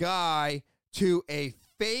a guy to a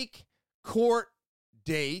fake court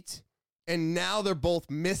date, and now they're both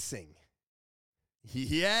missing?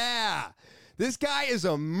 Yeah, this guy is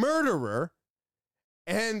a murderer,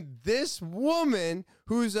 and this woman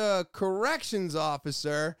who's a corrections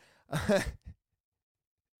officer,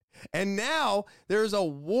 and now there's a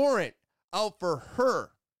warrant out for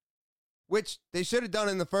her, which they should have done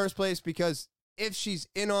in the first place, because if she's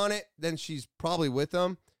in on it, then she's probably with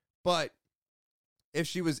them. But if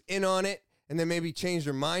she was in on it and then maybe changed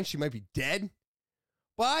her mind, she might be dead.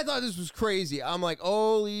 But I thought this was crazy. I'm like,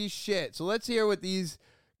 holy shit. So let's hear what these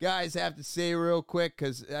guys have to say real quick,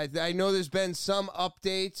 because I know there's been some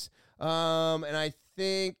updates. And I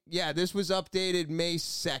think, yeah, this was updated May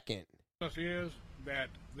 2nd. This is that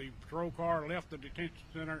the patrol car left the detention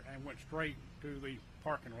center and went straight to the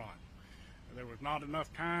parking lot. There was not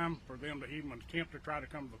enough time for them to even attempt to try to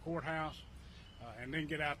come to the courthouse and then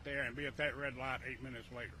get out there and be at that red light 8 minutes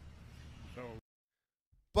later. So,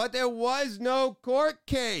 but there was no court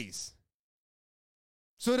case.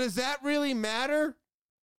 So does that really matter?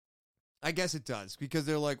 I guess it does, because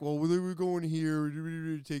they're like, well, we're going here.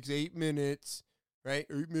 It takes 8 minutes, right?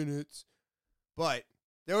 8 minutes. But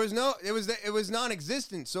there was no, it was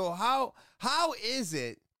non-existent. So how is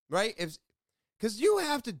it, right? Because you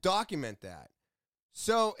have to document that.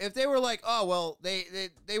 So if they were like, oh, well, they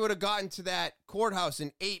would have gotten to that courthouse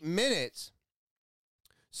in 8 minutes.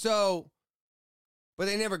 So, but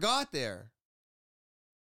they never got there.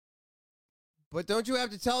 But don't you have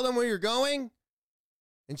to tell them where you're going?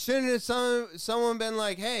 And shouldn't have someone been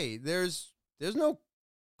like, hey, there's no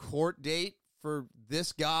court date for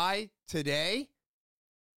this guy today?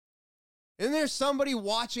 Isn't there somebody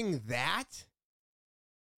watching that?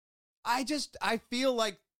 I feel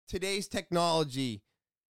like today's technology,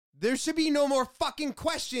 there should be no more fucking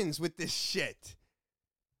questions with this shit.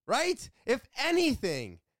 Right? If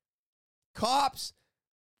anything, cops,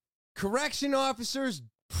 correction officers,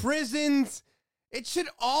 prisons, it should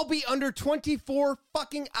all be under 24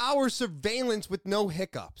 fucking hour surveillance with no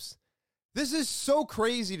hiccups. This is so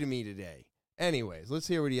crazy to me today. Anyways, let's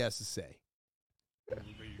hear what he has to say. The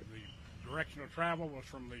direction of travel was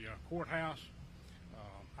from the courthouse,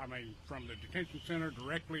 from the detention center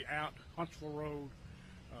directly out Huntsville Road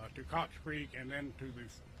to Cox Creek, and then to the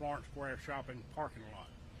Florence Square shopping parking lot.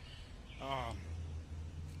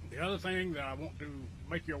 The other thing that I want to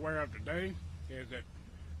make you aware of today is that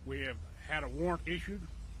we have had a warrant issued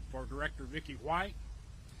for Director Vicky White.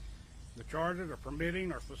 The charges are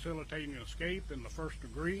permitting or facilitating an escape in the first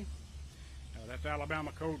degree. That's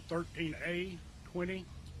Alabama Code 13A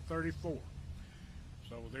 2034.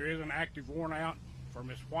 So there is an active warrant out for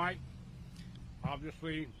Miss White,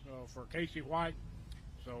 obviously for Casey White.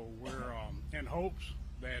 So we're in hopes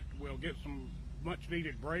that we'll get some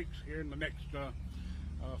much-needed breaks here in the next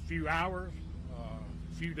few hours,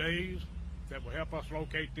 few days, that will help us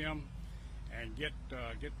locate them and get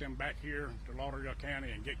them back here to Lauderdale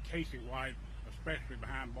County and get Casey White, especially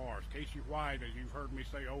behind bars. Casey White, as you've heard me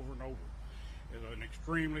say over and over, is an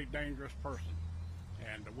extremely dangerous person,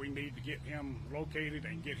 and we need to get him located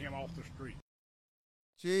and get him off the street.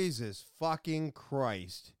 Jesus fucking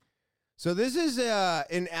Christ. So this is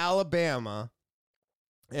in Alabama,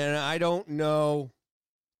 and I don't know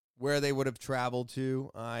where they would have traveled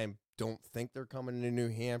to. I don't think they're coming to New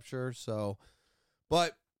Hampshire,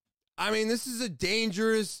 but I mean, this is a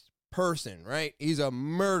dangerous person, right? He's a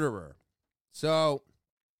murderer. So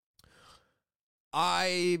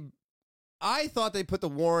I thought they put the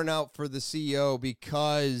warrant out for the CEO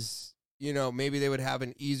because, you know, maybe they would have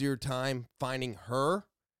an easier time finding her.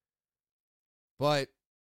 But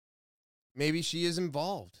maybe she is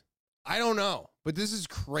involved. I don't know. But this is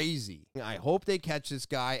crazy. I hope they catch this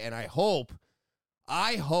guy, and I hope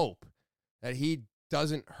that he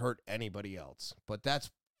doesn't hurt anybody else. But that's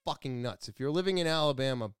fucking nuts. If you're living in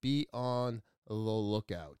Alabama, be on the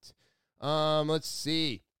lookout. Let's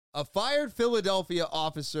see. A fired Philadelphia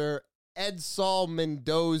officer, Edsal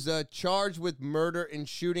Mendoza, charged with murder and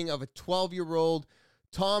shooting of a 12-year-old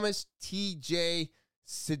Thomas T.J.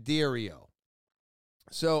 Siderio.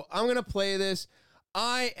 So I'm going to play this.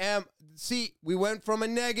 We went from a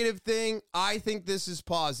negative thing. I think this is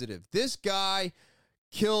positive. This guy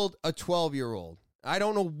killed a 12-year-old. I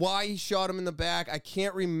don't know why he shot him in the back. I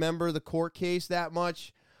can't remember the court case that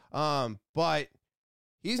much. But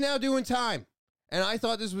he's now doing time. And I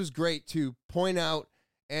thought this was great to point out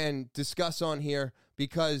and discuss on here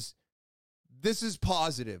because this is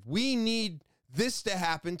positive. We need this to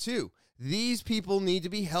happen too. These people need to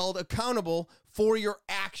be held accountable for your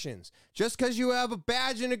actions. Just because you have a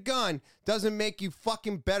badge and a gun doesn't make you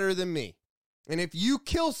fucking better than me. And if you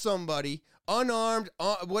kill somebody unarmed,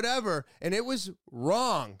 whatever, and it was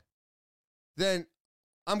wrong, then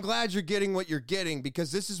I'm glad you're getting what you're getting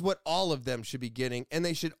because this is what all of them should be getting. And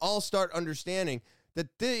they should all start understanding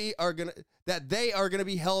that they are gonna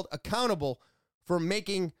be held accountable for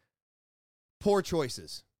making poor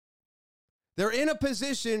choices. They're in a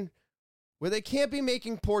position where they can't be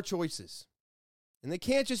making poor choices. And they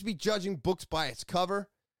can't just be judging books by its cover.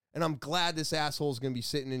 And I'm glad this asshole is going to be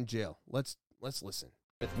sitting in jail. Let's listen.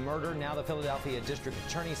 With murder, now the Philadelphia district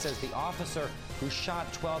attorney says the officer who shot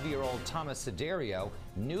 12-year-old Thomas Siderio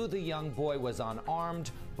knew the young boy was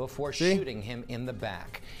unarmed before shooting him in the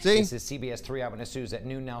back. This is CBS 3 Eyewitness News at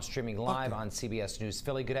noon, now streaming live on CBS News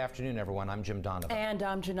Philly. Good afternoon, everyone. I'm Jim Donovan. And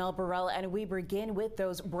I'm Janelle Burrell, and we begin with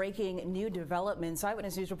those breaking new developments.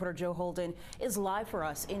 Eyewitness News reporter Joe Holden is live for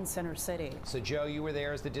us in Center City. So, Joe, you were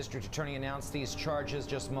there as the district attorney announced these charges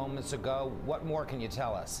just moments ago. What more can you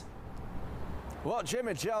tell us? Well, Jim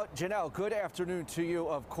and Janelle, good afternoon to you.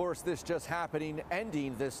 Of course, this just happening,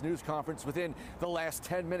 ending this news conference within the last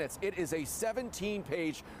 10 minutes. It is a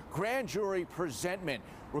 17-page grand jury presentment.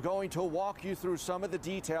 We're going to walk you through some of the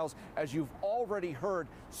details. As you've already heard,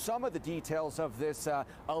 some of the details of this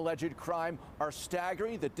alleged crime are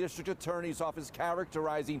staggering. The district attorney's office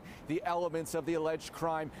characterizing the elements of the alleged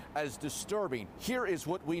crime as disturbing. Here is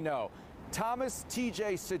what we know. Thomas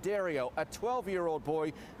T.J. Siderio, a 12-year-old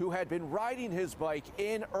boy who had been riding his bike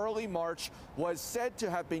in early March, was said to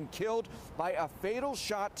have been killed by a fatal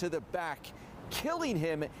shot to the back, killing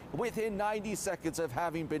him within 90 seconds of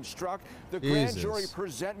having been struck. The grand jury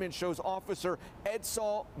presentment shows Officer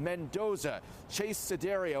Edsal Mendoza chase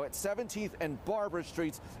Siderio at 17th and Barbara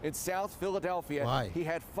Streets in South Philadelphia. Why? He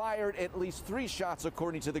had fired at least 3 shots,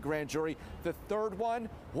 according to the grand jury. The third one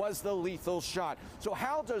was the lethal shot. So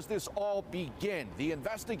how does this all begin? The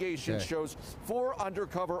investigation shows 4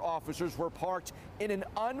 undercover officers were parked in an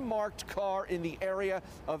unmarked car in the area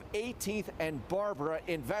of 18th and Barbara,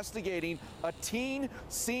 investigating a teen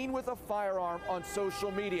seen with a firearm on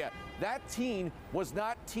social media. That teen was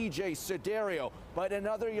not T.J. Siderio, but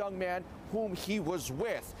another young man whom he was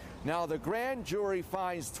with. Now, the grand jury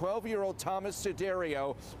finds 12-year-old Thomas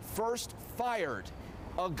Siderio first fired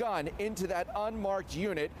a gun into that unmarked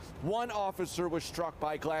unit. 1 officer was struck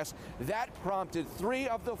by glass. That prompted 3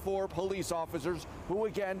 of the 4 police officers, who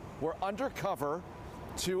again were undercover,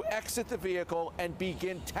 to exit the vehicle and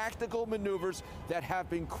begin tactical maneuvers that have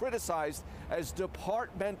been criticized as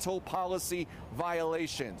departmental policy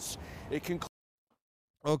violations.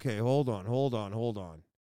 Okay, hold on.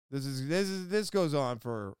 This goes on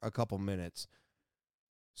for a couple minutes.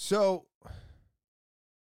 So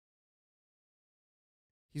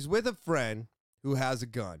he's with a friend who has a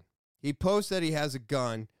gun. He posts that he has a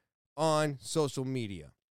gun on social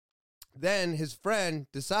media. then his friend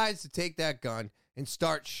decides to take that gun and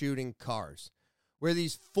start shooting cars. Where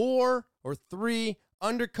these 4 or 3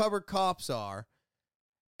 undercover cops are,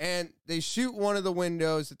 and they shoot one of the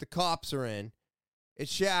windows that the cops are in. It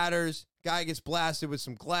shatters. Guy gets blasted with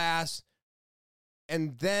some glass.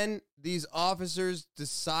 And then these officers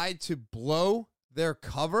decide to blow their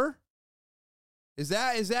cover?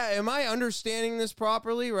 Am I understanding this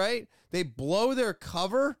properly, right? They blow their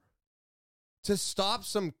cover to stop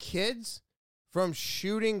some kids from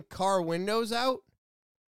shooting car windows out?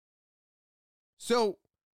 So,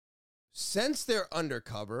 since they're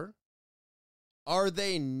undercover,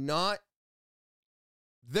 they're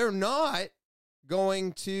not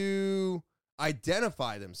going to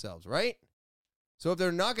identify themselves, right? So if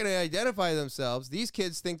they're not going to identify themselves, these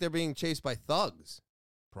kids think they're being chased by thugs.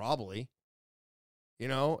 Probably. You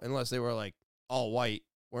know, unless they were like all white,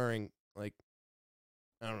 wearing like,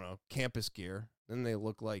 I don't know, campus gear. Then they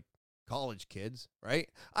look like college kids, right?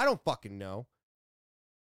 I don't fucking know.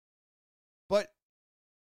 But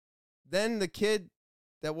then the kid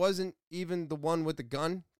that wasn't even the one with the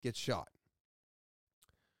gun gets shot.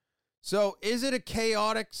 So is it a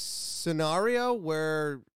chaotic scenario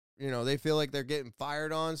where, you know, they feel like they're getting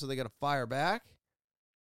fired on, so they got to fire back?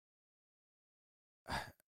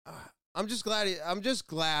 I'm just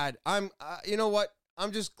glad. You know what?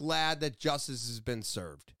 I'm just glad that justice has been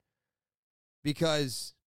served.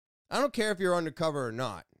 Because I don't care if you're undercover or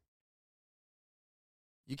not.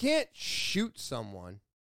 You can't shoot someone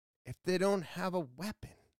if they don't have a weapon.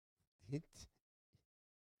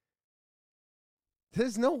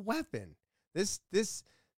 There's no weapon. This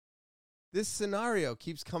scenario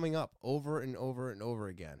keeps coming up over and over and over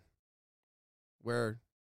again, where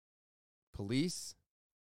police,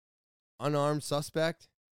 unarmed suspect,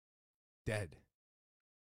 dead.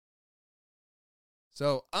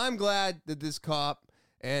 So I'm glad that this cop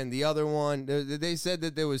and the other one, they said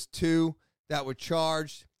that there was 2 that were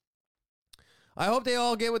charged. I hope they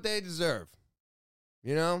all get what they deserve.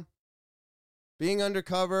 You know? Being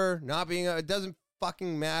undercover, not being, it doesn't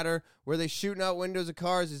fucking matter. Were they shooting out windows of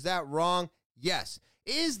cars? Is that wrong? Yes.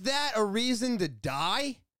 Is that a reason to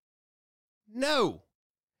die? No.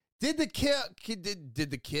 Was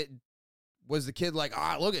the kid like,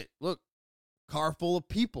 look, car full of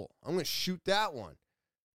people. I'm going to shoot that one.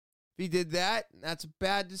 If he did that, that's a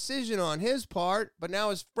bad decision on his part, but now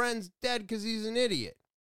his friend's dead because he's an idiot.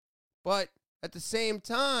 But at the same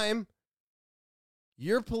time,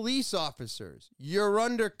 you're police officers. You're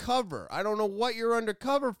undercover. I don't know what you're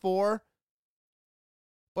undercover for,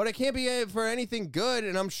 but it can't be for anything good,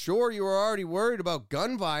 and I'm sure you were already worried about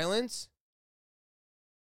gun violence.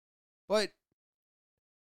 But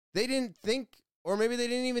they didn't think, or maybe they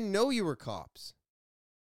didn't even know you were cops.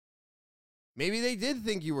 Maybe they did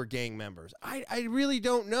think you were gang members. I really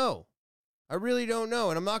don't know. I really don't know,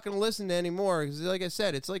 and I'm not going to listen to any more because, like I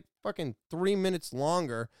said, it's like fucking 3 minutes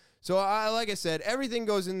longer. So, like I said, everything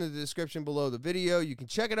goes in the description below the video. You can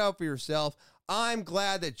check it out for yourself. I'm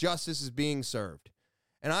glad that justice is being served.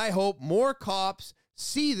 And I hope more cops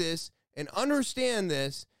see this and understand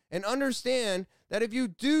this and understand that if you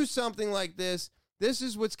do something like this, this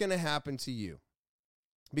is what's going to happen to you.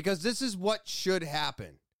 Because this is what should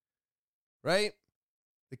happen. Right?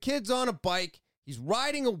 The kid's on a bike. He's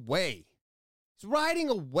riding away.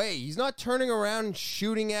 He's not turning around and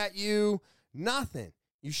shooting at you. Nothing.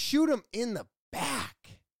 You shoot him in the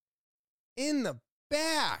back. In the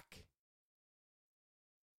back.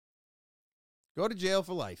 Go to jail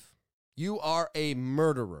for life. You are a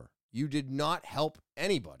murderer. You did not help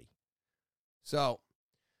anybody. So,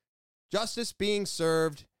 justice being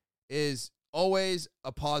served is always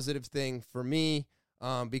a positive thing for me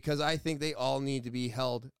because I think they all need to be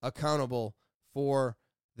held accountable for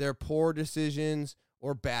their poor decisions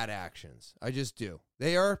or bad actions. I just do.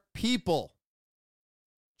 They are people,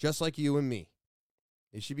 just like you and me.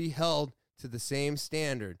 They should be held to the same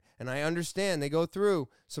standard. And I understand they go through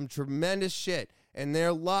some tremendous shit in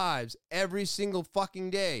their lives every single fucking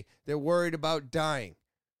day. They're worried about dying.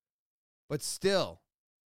 But still,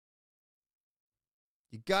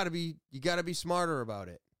 you gotta be smarter about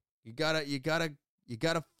it. You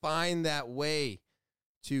gotta find that way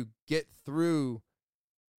to get through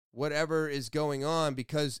whatever is going on,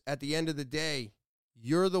 because at the end of the day,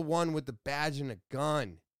 you're the one with the badge and a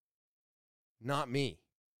gun, not me.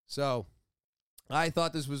 So I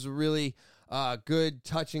thought this was a really good,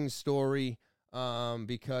 touching story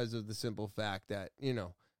because of the simple fact that, you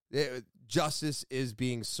know, justice is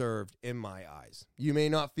being served in my eyes. You may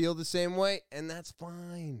not feel the same way, and that's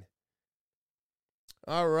fine.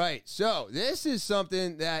 All right, so this is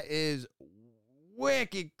something that is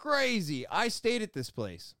wicked crazy. I stayed at this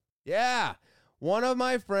place. Yeah. One of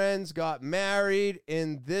my friends got married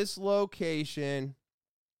in this location,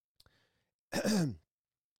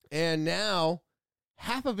 and now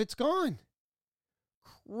half of it's gone.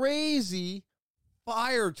 Crazy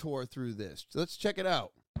fire tore through this. Let's check it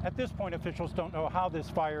out. At this point, officials don't know how this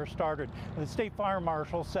fire started. The state fire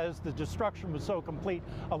marshal says the destruction was so complete,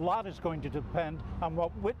 a lot is going to depend on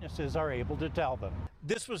what witnesses are able to tell them.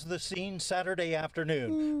 This was the scene Saturday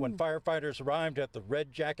afternoon when firefighters arrived at the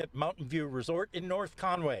Red Jacket Mountain View Resort in North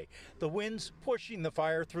Conway. The winds pushing the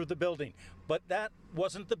fire through the building, but that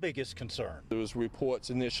wasn't the biggest concern. There was reports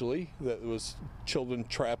initially that there was children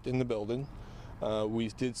trapped in the building. We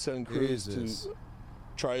did send crews to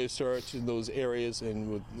try to search in those areas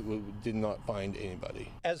and did not find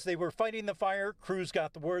anybody. As they were fighting the fire, crews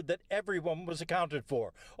got the word that everyone was accounted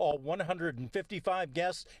for, all 155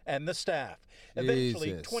 guests and the staff.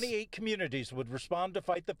 Eventually, 28 communities would respond to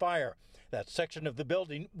fight the fire. That section of the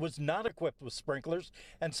building was not equipped with sprinklers,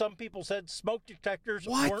 and some people said smoke detectors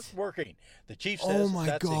weren't working. The chief says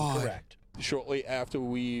that's incorrect. Shortly after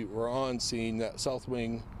we were on scene, that south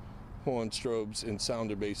wing horn strobes and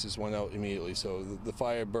sounder bases went out immediately, so the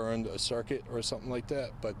fire burned a circuit or something like that,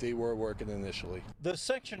 but they were working initially. The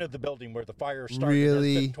section of the building where the fire started has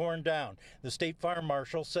been torn down. The state fire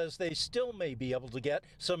marshal says they still may be able to get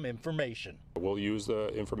some information. We'll use the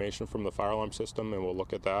information from the fire alarm system and we'll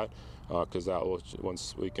look at that because that will,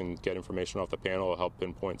 once we can get information off the panel, will help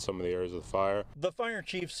pinpoint some of the areas of the fire. The fire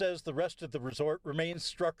chief says the rest of the resort remains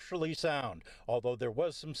structurally sound, although there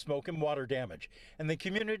was some smoke and water damage, and the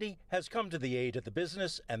community has come to the aid of the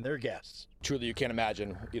business and their guests. Truly, you can't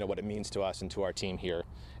imagine, what it means to us and to our team here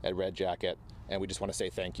at Red Jacket, and we just want to say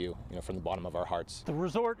thank you, from the bottom of our hearts. The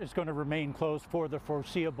resort is going to remain closed for the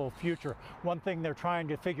foreseeable future. One thing they're trying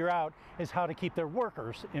to figure out is how to keep their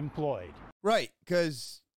workers employed. Right,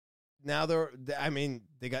 because now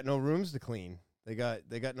they got no rooms to clean. They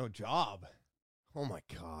got no job. Oh my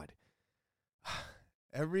God.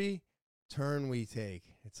 Every turn we take,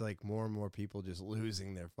 it's like more and more people just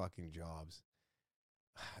losing their fucking jobs.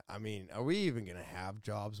 I mean, are we even going to have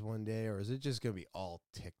jobs one day, or is it just going to be all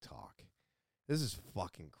TikTok? This is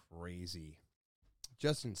fucking crazy.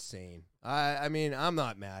 Just insane. I mean, I'm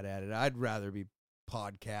not mad at it. I'd rather be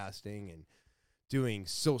podcasting and doing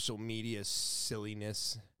social media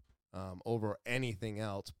silliness over anything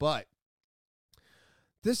else. But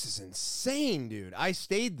this is insane, dude. I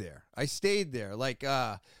stayed there. Like,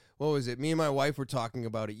 what was it? Me and my wife were talking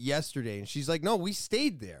about it yesterday, and she's like, no, we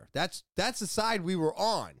stayed there. That's the side we were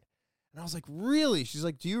on. And I was like, really? She's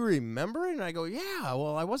like, do you remember it? And I go, yeah,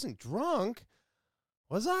 well, I wasn't drunk.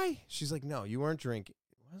 Was I? She's like, no, you weren't drinking.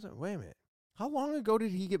 Was it? Wait a minute. How long ago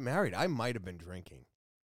did he get married? I might have been drinking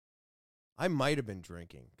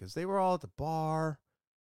because they were all at the bar.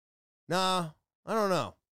 Nah, I don't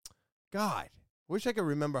know. God, wish I could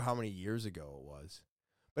remember how many years ago it was.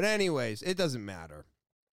 But anyways, it doesn't matter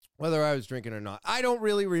whether I was drinking or not. I don't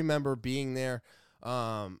really remember being there.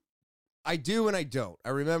 I do and I don't. I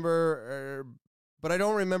remember, but I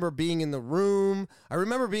don't remember being in the room. I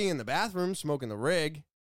remember being in the bathroom smoking the rig.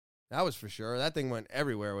 That was for sure. That thing went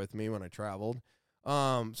everywhere with me when I traveled.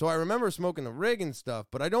 So I remember smoking the rig and stuff,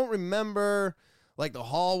 but I don't remember like the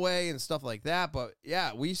hallway and stuff like that. But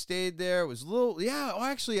yeah, we stayed there. It was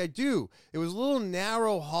actually I do. It was little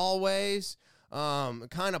narrow hallways, kind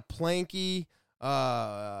of planky,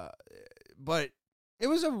 but it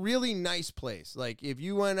was a really nice place. Like, if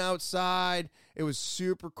you went outside, it was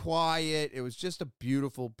super quiet. It was just a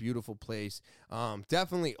beautiful, beautiful place.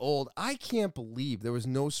 Definitely old. I can't believe there was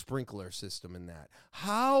no sprinkler system in that.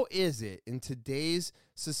 How is it in today's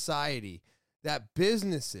society that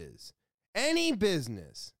businesses, any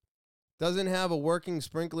business, doesn't have a working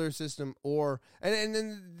sprinkler system? And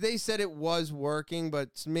then they said it was working, but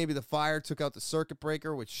maybe the fire took out the circuit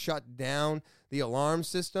breaker, which shut down the alarm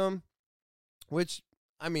system, which,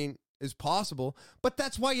 I mean, is possible, but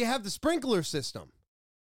that's why you have the sprinkler system.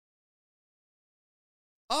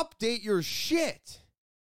 Update your shit,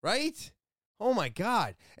 right? Oh my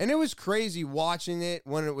God. And it was crazy watching it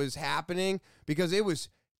when it was happening because it was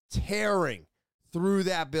tearing through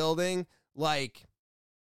that building like,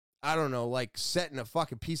 I don't know, like setting a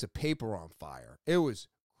fucking piece of paper on fire. It was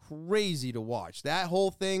crazy to watch. That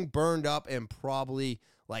whole thing burned up in probably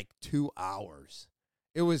like 2 hours.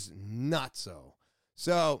 It was nutso.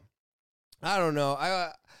 So, I don't know.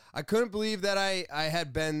 I couldn't believe that I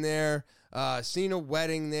had been there, seen a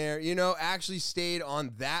wedding there, actually stayed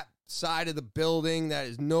on that side of the building that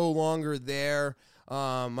is no longer there.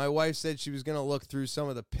 My wife said she was going to look through some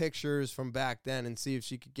of the pictures from back then and see if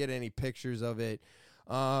she could get any pictures of it.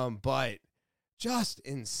 But just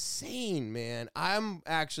insane, man. I'm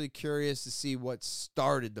actually curious to see what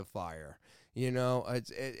started the fire. You know,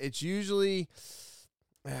 it's usually,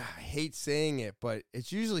 I hate saying it, but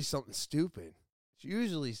it's usually something stupid.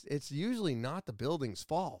 It's usually not the building's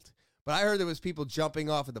fault. But I heard there was people jumping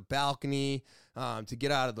off of the balcony to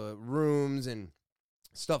get out of the rooms and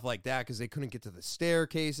stuff like that because they couldn't get to the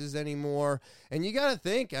staircases anymore. And you got to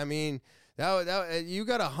think, I mean, that you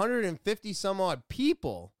got 150 some odd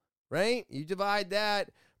people, right? You divide that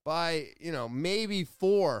by, you know, maybe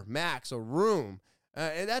 4 max a room,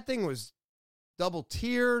 and that thing was double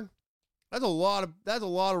tiered. That's a lot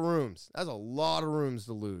of rooms. That's a lot of rooms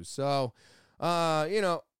to lose. So, you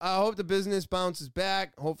know, I hope the business bounces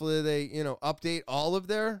back. Hopefully they, you know, update all of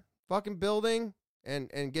their fucking building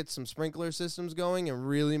and get some sprinkler systems going and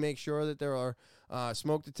really make sure that there are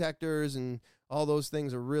smoke detectors and all those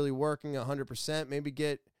things are really working 100%.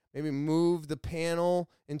 Maybe move the panel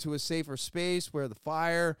into a safer space where the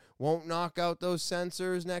fire won't knock out those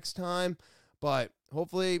sensors next time. But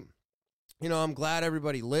hopefully, you know, I'm glad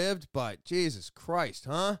everybody lived, but Jesus Christ,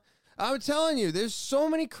 huh? I'm telling you, there's so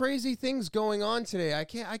many crazy things going on today. I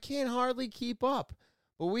can't hardly keep up.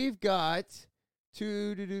 But we've got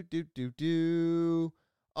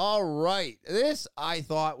all right. This I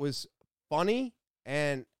thought was funny,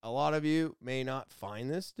 and a lot of you may not find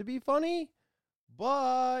this to be funny,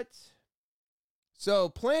 but so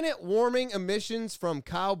planet warming emissions from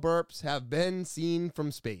cow burps have been seen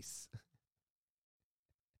from space.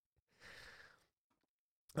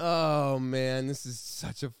 Oh, man, this is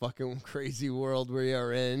such a fucking crazy world we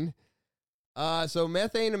are in. So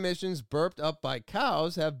methane emissions burped up by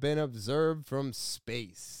cows have been observed from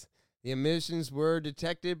space. The emissions were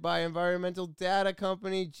detected by environmental data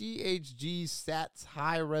company GHGSat's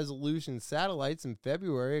high-resolution satellites in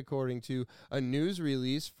February, according to a news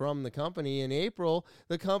release from the company. In April,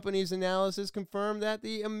 the company's analysis confirmed that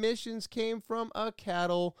the emissions came from a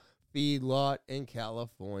cattle feedlot in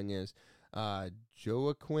California's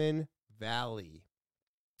Joaquin Valley.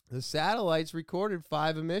 The satellites recorded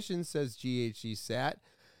 5 emissions, says GHGSat.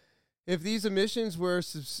 If these emissions were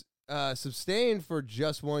sustained for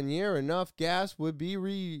just 1 year, enough gas would be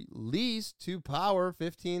released to power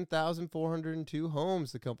 15,402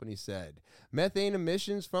 homes, the company said. Methane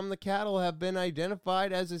emissions from the cattle have been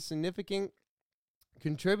identified as a significant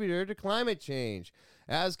contributor to climate change.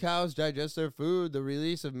 As cows digest their food, the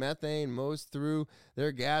release of methane moves through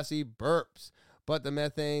their gassy burps. But the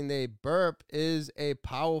methane they burp is a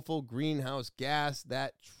powerful greenhouse gas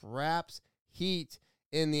that traps heat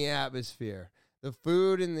in the atmosphere. The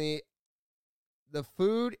Food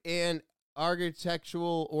and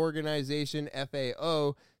Agricultural Organization,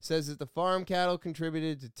 FAO, says that the farm cattle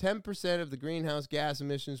contributed to 10% of the greenhouse gas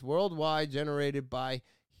emissions worldwide generated by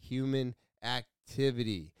human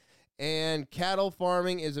activity. And cattle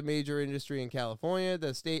farming is a major industry in California.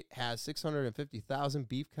 The state has 650,000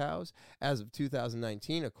 beef cows as of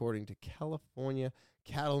 2019, according to California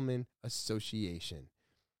Cattlemen Association.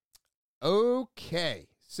 Okay,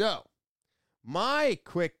 so my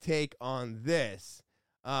quick take on this,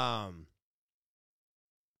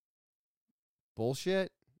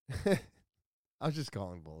 bullshit. I'll just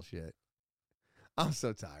call him bullshit. I'm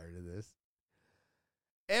so tired of this.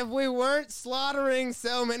 If we weren't slaughtering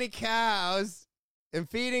so many cows and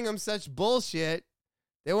feeding them such bullshit,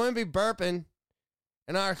 they wouldn't be burping,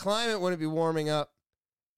 and our climate wouldn't be warming up,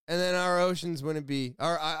 and then our oceans wouldn't be,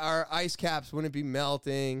 our ice caps wouldn't be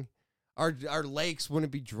melting, our lakes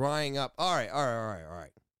wouldn't be drying up. All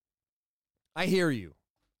right. I hear you.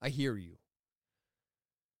 I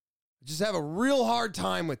just have a real hard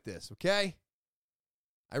time with this, okay?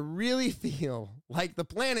 I really feel like the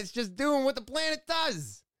planet's just doing what the planet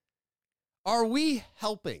does. Are we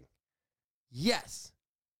helping? Yes.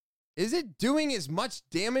 Is it doing as much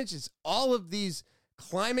damage as all of these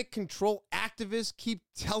climate control activists keep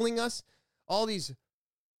telling us? All these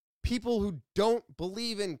people who don't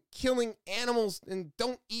believe in killing animals and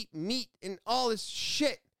don't eat meat and all this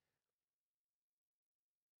shit.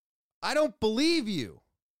 I don't believe you.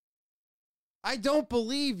 I don't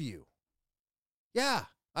believe you. Yeah.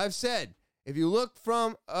 I've said, if you look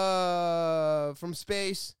from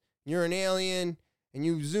space, you're an alien, and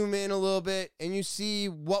you zoom in a little bit, and you see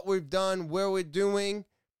what we've done, where we're doing,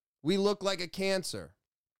 we look like a cancer.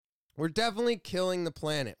 We're definitely killing the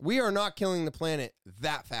planet. We are not killing the planet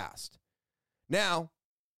that fast. Now,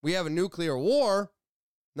 we have a nuclear war,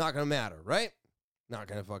 not going to matter, right? Not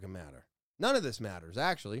going to fucking matter. None of this matters,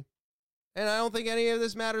 actually. And I don't think any of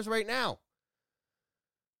this matters right now.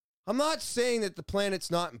 I'm not saying that the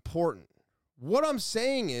planet's not important. What I'm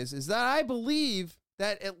saying is that I believe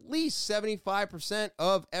that at least 75%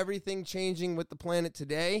 of everything changing with the planet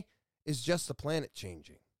today is just the planet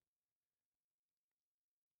changing.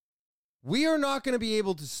 We are not going to be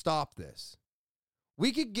able to stop this.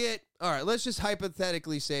 We could get, all right, let's just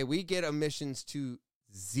hypothetically say we get emissions to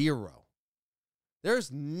 0.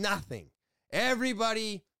 There's nothing.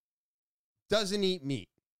 Everybody doesn't eat meat.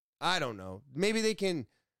 I don't know. Maybe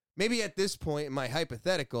at this point in my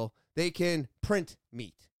hypothetical, they can print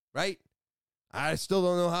meat, right? I still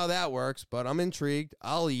don't know how that works, but I'm intrigued.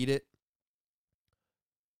 I'll eat it.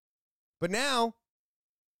 But now,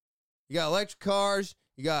 you got electric cars,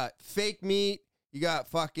 you got fake meat, you got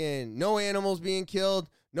fucking no animals being killed,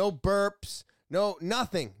 no burps, no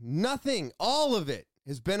nothing. Nothing. All of it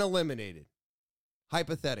has been eliminated,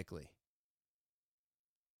 hypothetically.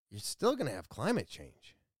 You're still going to have climate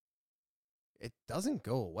change. It doesn't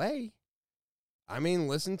go away. I mean,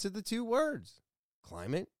 listen to the 2 words.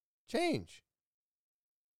 Climate change.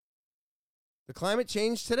 The climate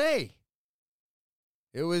changed today.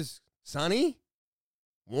 It was sunny,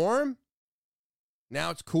 warm.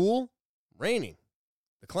 Now it's cool, raining.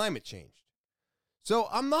 The climate changed. So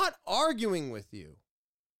I'm not arguing with you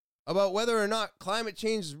about whether or not climate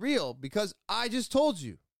change is real, because I just told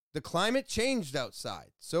you the climate changed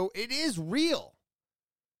outside. So it is real.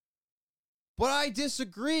 But I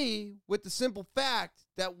disagree with the simple fact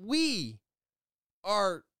that we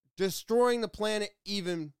are destroying the planet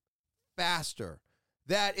even faster.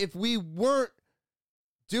 That if we weren't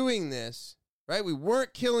doing this, right, we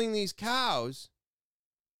weren't killing these cows,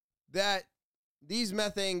 that these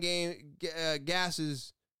methane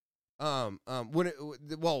gases,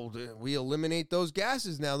 we eliminate those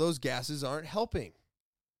gases now. Those gases aren't helping.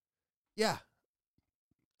 Yeah.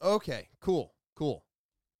 Okay, cool.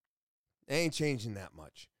 It ain't changing that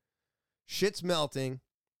much. Shit's melting,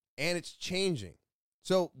 and it's changing.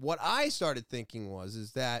 So what I started thinking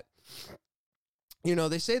is that, you know,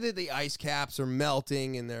 they say that the ice caps are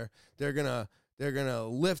melting, and they're gonna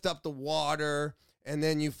lift up the water, and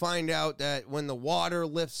then you find out that when the water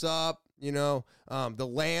lifts up, you know, the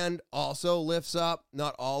land also lifts up,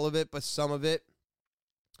 not all of it, but some of it.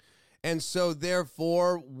 And so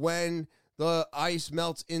therefore, when the ice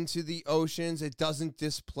melts into the oceans, it doesn't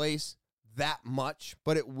displace that much,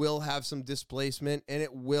 but it will have some displacement, and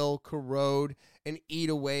it will corrode and eat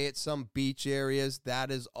away at some beach areas. That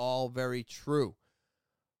is all very true.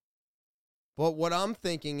 But what I'm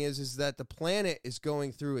thinking is that the planet is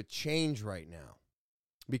going through a change right now,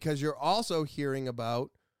 because you're also hearing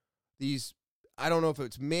about these, I don't know if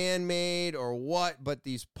it's man-made or what, but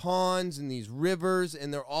these ponds and these rivers,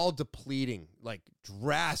 and they're all depleting, like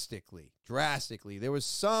drastically. There was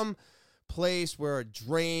some place where a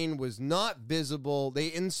drain was not visible.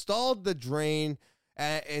 They installed the drain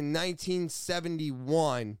in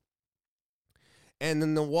 1971, and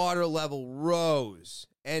then the water level rose,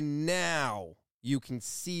 and now you can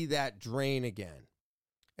see that drain again.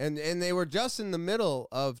 And they were just in the middle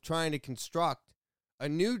of trying to construct a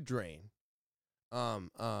new drain,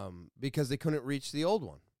 because they couldn't reach the old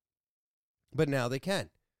one. But now they can.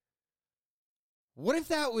 What if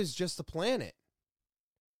that was just the planet?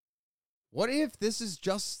 What if this is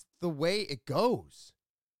just the way it goes?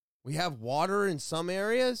 We have water in some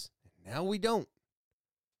areas, and now we don't.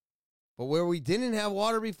 But where we didn't have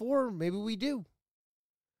water before, maybe we do.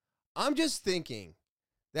 I'm just thinking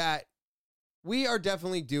that we are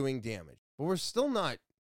definitely doing damage, but we're still not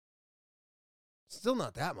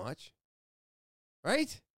that much.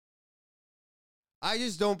 Right? I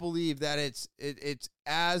just don't believe that it's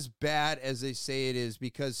as bad as they say it is,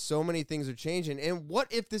 because so many things are changing. And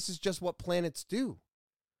what if this is just what planets do?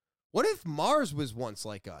 What if Mars was once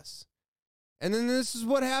like us? And then this is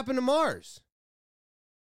what happened to Mars.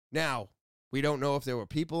 Now, we don't know if there were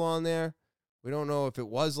people on there. We don't know if it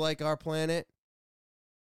was like our planet.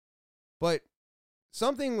 But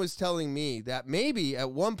something was telling me that maybe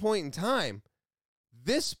at one point in time,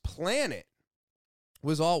 this planet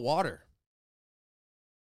was all water.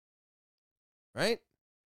 Right?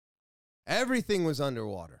 Everything was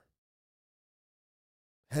underwater.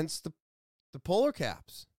 Hence the polar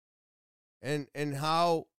caps. And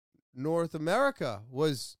how North America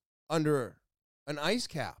was under an ice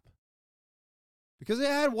cap. Because it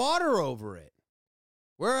had water over it.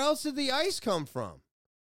 Where else did the ice come from?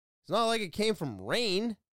 It's not like it came from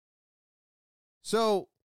rain. So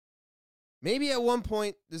maybe at one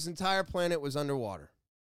point this entire planet was underwater.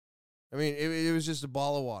 I mean, it was just a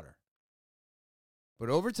ball of water. But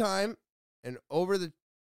over time and over the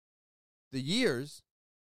years,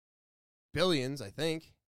 billions, I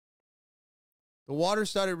think, the water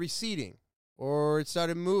started receding, or it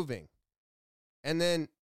started moving. And then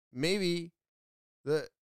maybe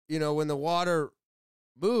when the water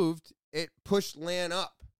moved, it pushed land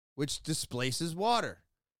up, which displaces water.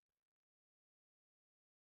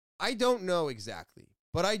 I don't know exactly,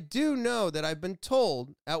 but I do know that I've been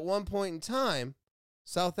told at one point in time,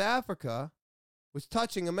 South Africa was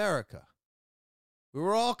touching America. We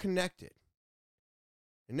were all connected.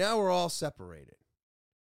 And now we're all separated.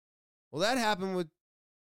 Well, that happened with,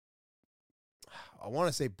 I want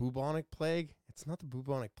to say bubonic plague. It's not the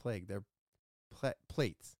bubonic plague. They're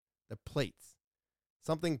plates. They're plates.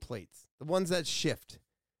 Something plates. The ones that shift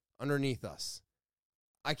underneath us.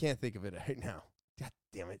 I can't think of it right now. God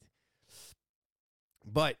damn it.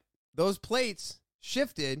 But those plates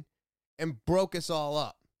shifted and broke us all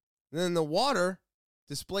up. And then the water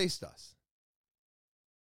displaced us.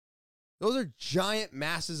 Those are giant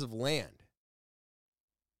masses of land.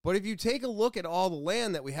 But if you take a look at all the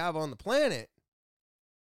land that we have on the planet,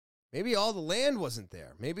 maybe all the land wasn't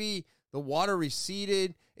there. Maybe the water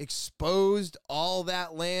receded, exposed all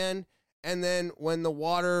that land, and then when the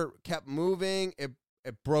water kept moving, it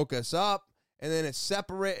broke us up, and then it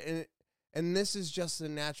separated, and this is just the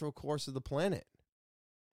natural course of the planet.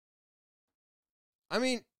 I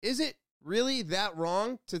mean, is it really that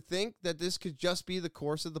wrong to think that this could just be the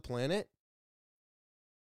course of the planet?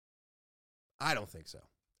 I don't think so.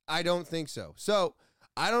 I don't think so. So,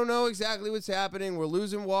 I don't know exactly what's happening. We're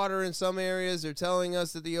losing water in some areas. They're telling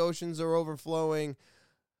us that the oceans are overflowing.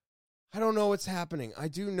 I don't know what's happening. I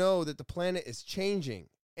do know that the planet is changing.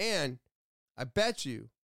 And I bet you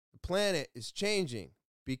the planet is changing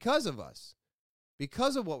because of us,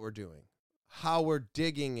 because of what we're doing, how we're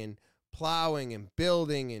digging and plowing and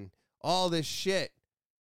building and all this shit.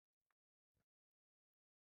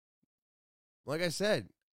 Like I said,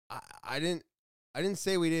 I didn't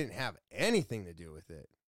say we didn't have anything to do with it.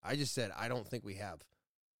 I just said I don't think we have.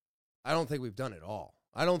 I don't think we've done it all.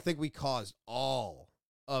 I don't think we caused all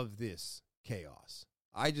of this chaos.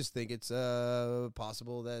 I just think it's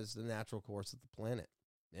possible that it's the natural course of the planet.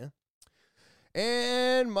 Yeah.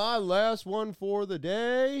 And my last one for the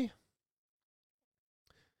day.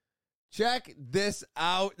 Check this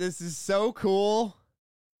out. This is so cool.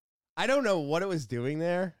 I don't know what it was doing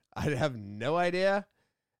there. I have no idea.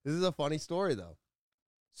 This is a funny story, though.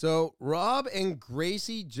 So, Rob and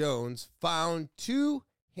Gracie Jones found 2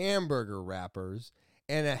 hamburger wrappers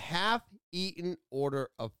and a half-eaten order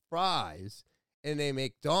of fries in a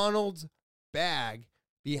McDonald's bag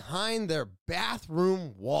behind their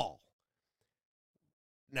bathroom wall.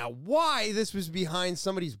 Now, why this was behind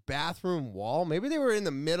somebody's bathroom wall? Maybe they were in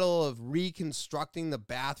the middle of reconstructing the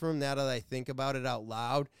bathroom, now that I think about it out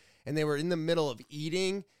loud, and they were in the middle of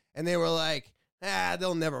eating, and they were like,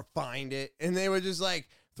 they'll never find it. And they would just like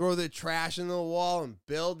throw the trash in the wall and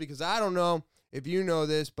build, because I don't know if you know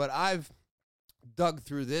this, but I've dug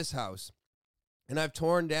through this house and I've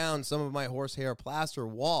torn down some of my horsehair plaster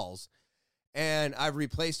walls and I've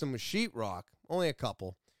replaced them with sheetrock, only a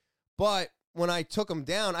couple. But when I took them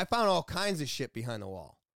down, I found all kinds of shit behind the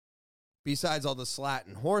wall besides all the slat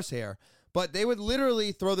and horsehair, but they would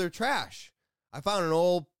literally throw their trash. I found an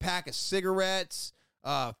old pack of cigarettes,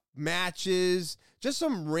 matches, just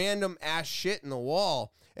some random ass shit in the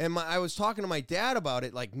wall. And I was talking to my dad about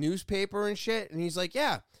it, like newspaper and shit. And he's like,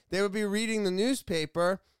 yeah, they would be reading the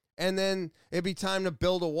newspaper and then it'd be time to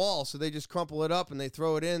build a wall. So they just crumple it up and they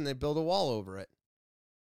throw it in and they build a wall over it.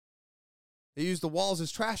 They use the walls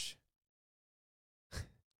as trash.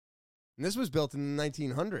 And this was built in the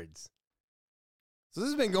 1900s. So this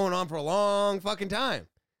has been going on for a long fucking time.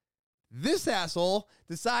 This asshole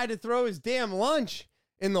decided to throw his damn lunch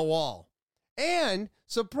in the wall. And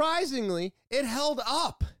surprisingly, it held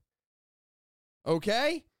up.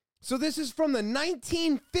 Okay? So this is from the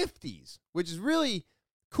 1950s, which is really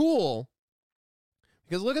cool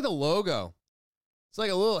because look at the logo. It's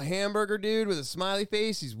like a little hamburger dude with a smiley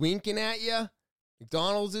face. He's winking at you.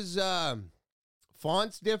 McDonald's is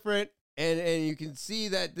font's different. And you can see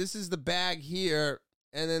that this is the bag here.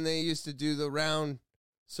 And then they used to do the round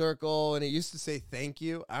circle, and it used to say thank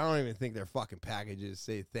you. I don't even think their fucking packages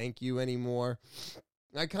say thank you anymore.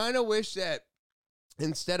 I kind of wish that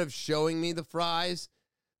instead of showing me the fries,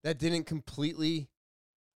 that didn't completely,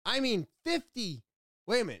 50.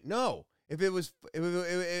 Wait a minute, no. If it was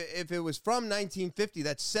from 1950,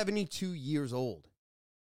 that's 72 years old.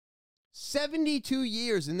 72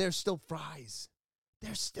 years, and there's still fries.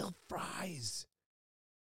 There's still fries.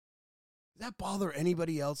 Does that bother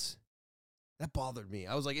anybody else? That bothered me.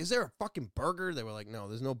 I was like, is there a fucking burger? They were like, no,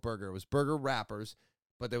 there's no burger. It was burger wrappers,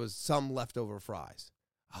 but there was some leftover fries.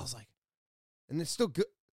 I was like, and it's still good.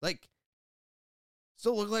 Like,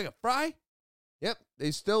 still look like a fry? Yep, they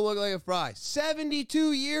still look like a fry.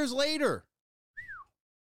 72 years later.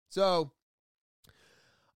 So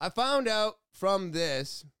I found out from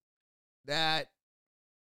this that,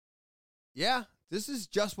 yeah, this is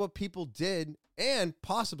just what people did and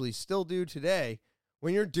possibly still do today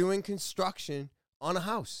when you're doing construction on a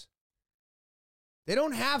house. They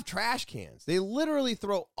don't have trash cans. They literally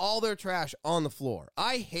throw all their trash on the floor.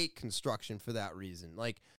 I hate construction for that reason.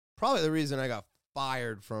 Like, probably the reason I got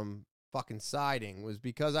fired from fucking siding was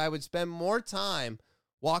because I would spend more time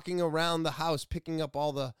walking around the house picking up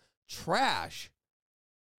all the trash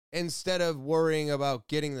instead of worrying about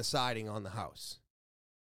getting the siding on the house.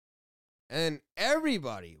 And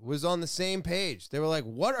everybody was on the same page. They were like,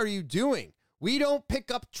 what are you doing? We don't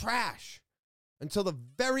pick up trash until the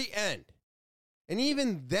very end. And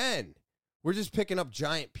even then, we're just picking up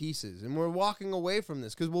giant pieces and we're walking away from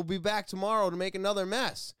this because we'll be back tomorrow to make another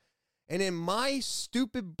mess. And in my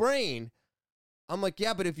stupid brain, I'm like,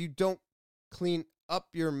 yeah, but if you don't clean up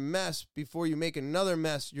your mess before you make another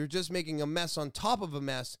mess, you're just making a mess on top of a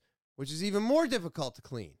mess, which is even more difficult to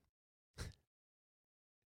clean.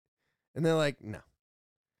 And they're like, no.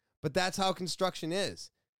 But that's how construction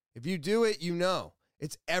is. If you do it, you know.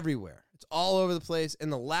 It's everywhere. It's all over the place.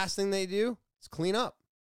 And the last thing they do is clean up.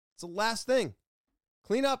 It's the last thing.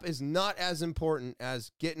 Clean up is not as important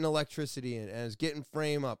as getting electricity in, as getting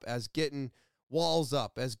frame up, as getting walls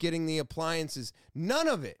up, as getting the appliances. None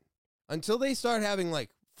of it. Until they start having like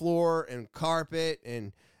floor and carpet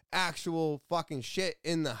and actual fucking shit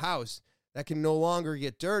in the house that can no longer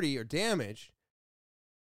get dirty or damaged,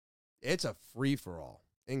 it's a free-for-all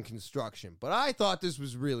in construction. But I thought this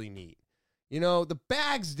was really neat. You know, the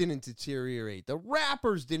bags didn't deteriorate. The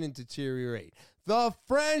wrappers didn't deteriorate. The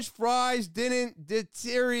French fries didn't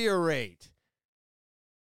deteriorate.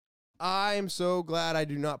 I'm so glad I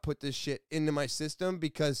do not put this shit into my system,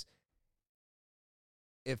 because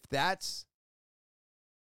if that's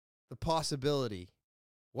the possibility,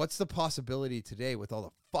 what's the possibility today with all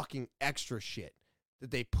the fucking extra shit that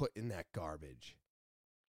they put in that garbage?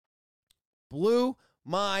 Blew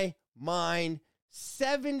my mind.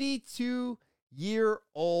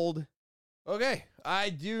 72-year-old. Okay, I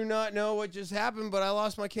do not know what just happened, but I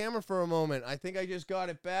lost my camera for a moment. I think I just got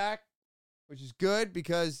it back, which is good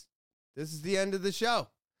because this is the end of the show.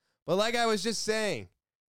 But like I was just saying,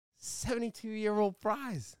 72-year-old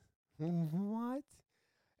fries. What?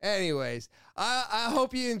 Anyways, I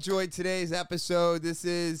hope you enjoyed today's episode. This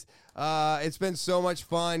is, it's been so much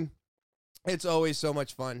fun. It's always so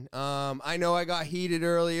much fun. I know I got heated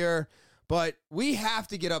earlier, but we have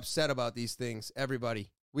to get upset about these things, everybody.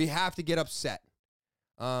 We have to get upset.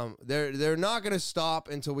 They're not going to stop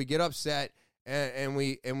until we get upset and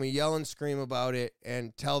we yell and scream about it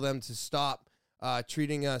and tell them to stop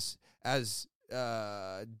treating us as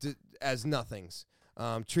nothings,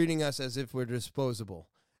 treating us as if we're disposable.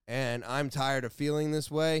 And I'm tired of feeling this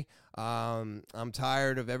way. I'm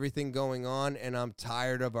tired of everything going on, and I'm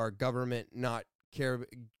tired of our government not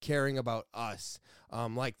caring about us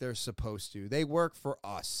like they're supposed to. They work for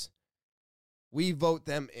us. We vote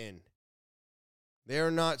them in.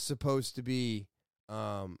 They're not supposed to be,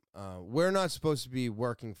 we're not supposed to be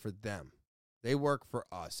working for them. They work for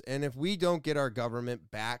us. And if we don't get our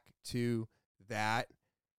government back to that,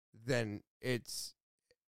 then it's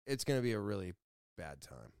going to be a really bad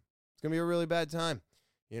time. It's going to be a really bad time,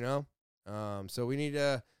 you know? So we need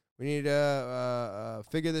to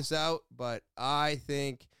figure this out, but I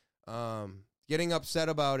think getting upset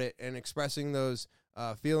about it and expressing those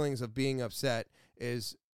feelings of being upset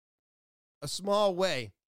is a small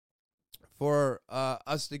way for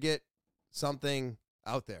us to get something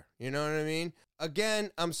out there. You know what I mean? Again,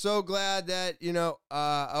 I'm so glad that, you know,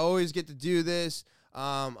 I always get to do this.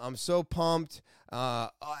 I'm so pumped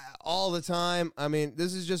all the time. I mean,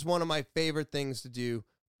 this is just one of my favorite things to do,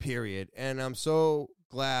 period. And I'm so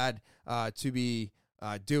glad to be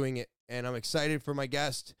doing it. And I'm excited for my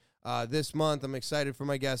guest this month. I'm excited for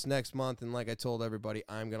my guest next month. And like I told everybody,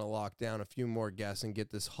 I'm going to lock down a few more guests and get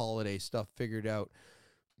this holiday stuff figured out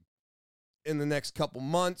in the next couple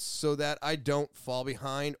months so that I don't fall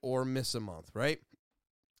behind or miss a month, right?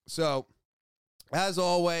 So, as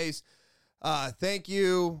always, thank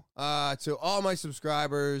you to all my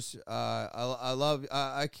subscribers. I love.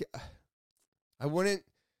 I wouldn't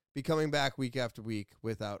be coming back week after week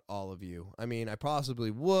without all of you. I mean, I possibly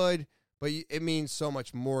would, but it means so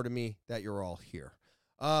much more to me that you're all here.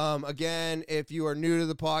 Again, if you are new to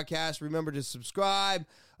the podcast, remember to subscribe,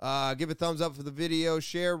 give a thumbs up for the video,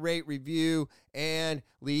 share, rate, review, and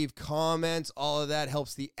leave comments. All of that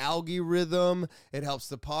helps the algorithm. It helps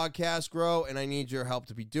the podcast grow, and I need your help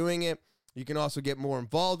to be doing it. You can also get more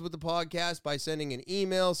involved with the podcast by sending an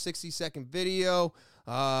email, 60-second video,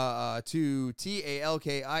 to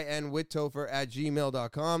TALKIN with Topher at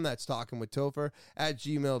gmail.com. That's talking with Topher at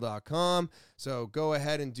gmail.com. So go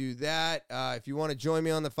ahead and do that. If you want to join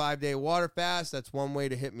me on the 5-day water fast, that's one way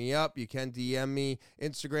to hit me up. You can DM me,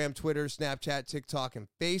 Instagram, Twitter, Snapchat, TikTok, and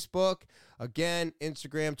Facebook. Again,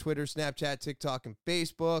 Instagram, Twitter, Snapchat, TikTok, and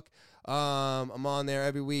Facebook. I'm on there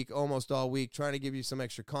every week, almost all week, trying to give you some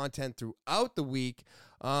extra content throughout the week.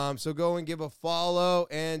 So go and give a follow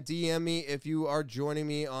and DM me if you are joining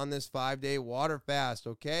me on this 5-day water fast,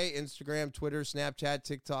 okay? Instagram, Twitter, Snapchat,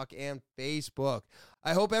 TikTok, and Facebook.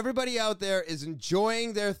 I hope everybody out there is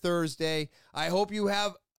enjoying their Thursday. I hope you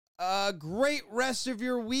have a great rest of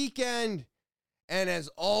your weekend. And as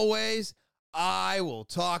always, I will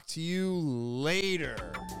talk to you later.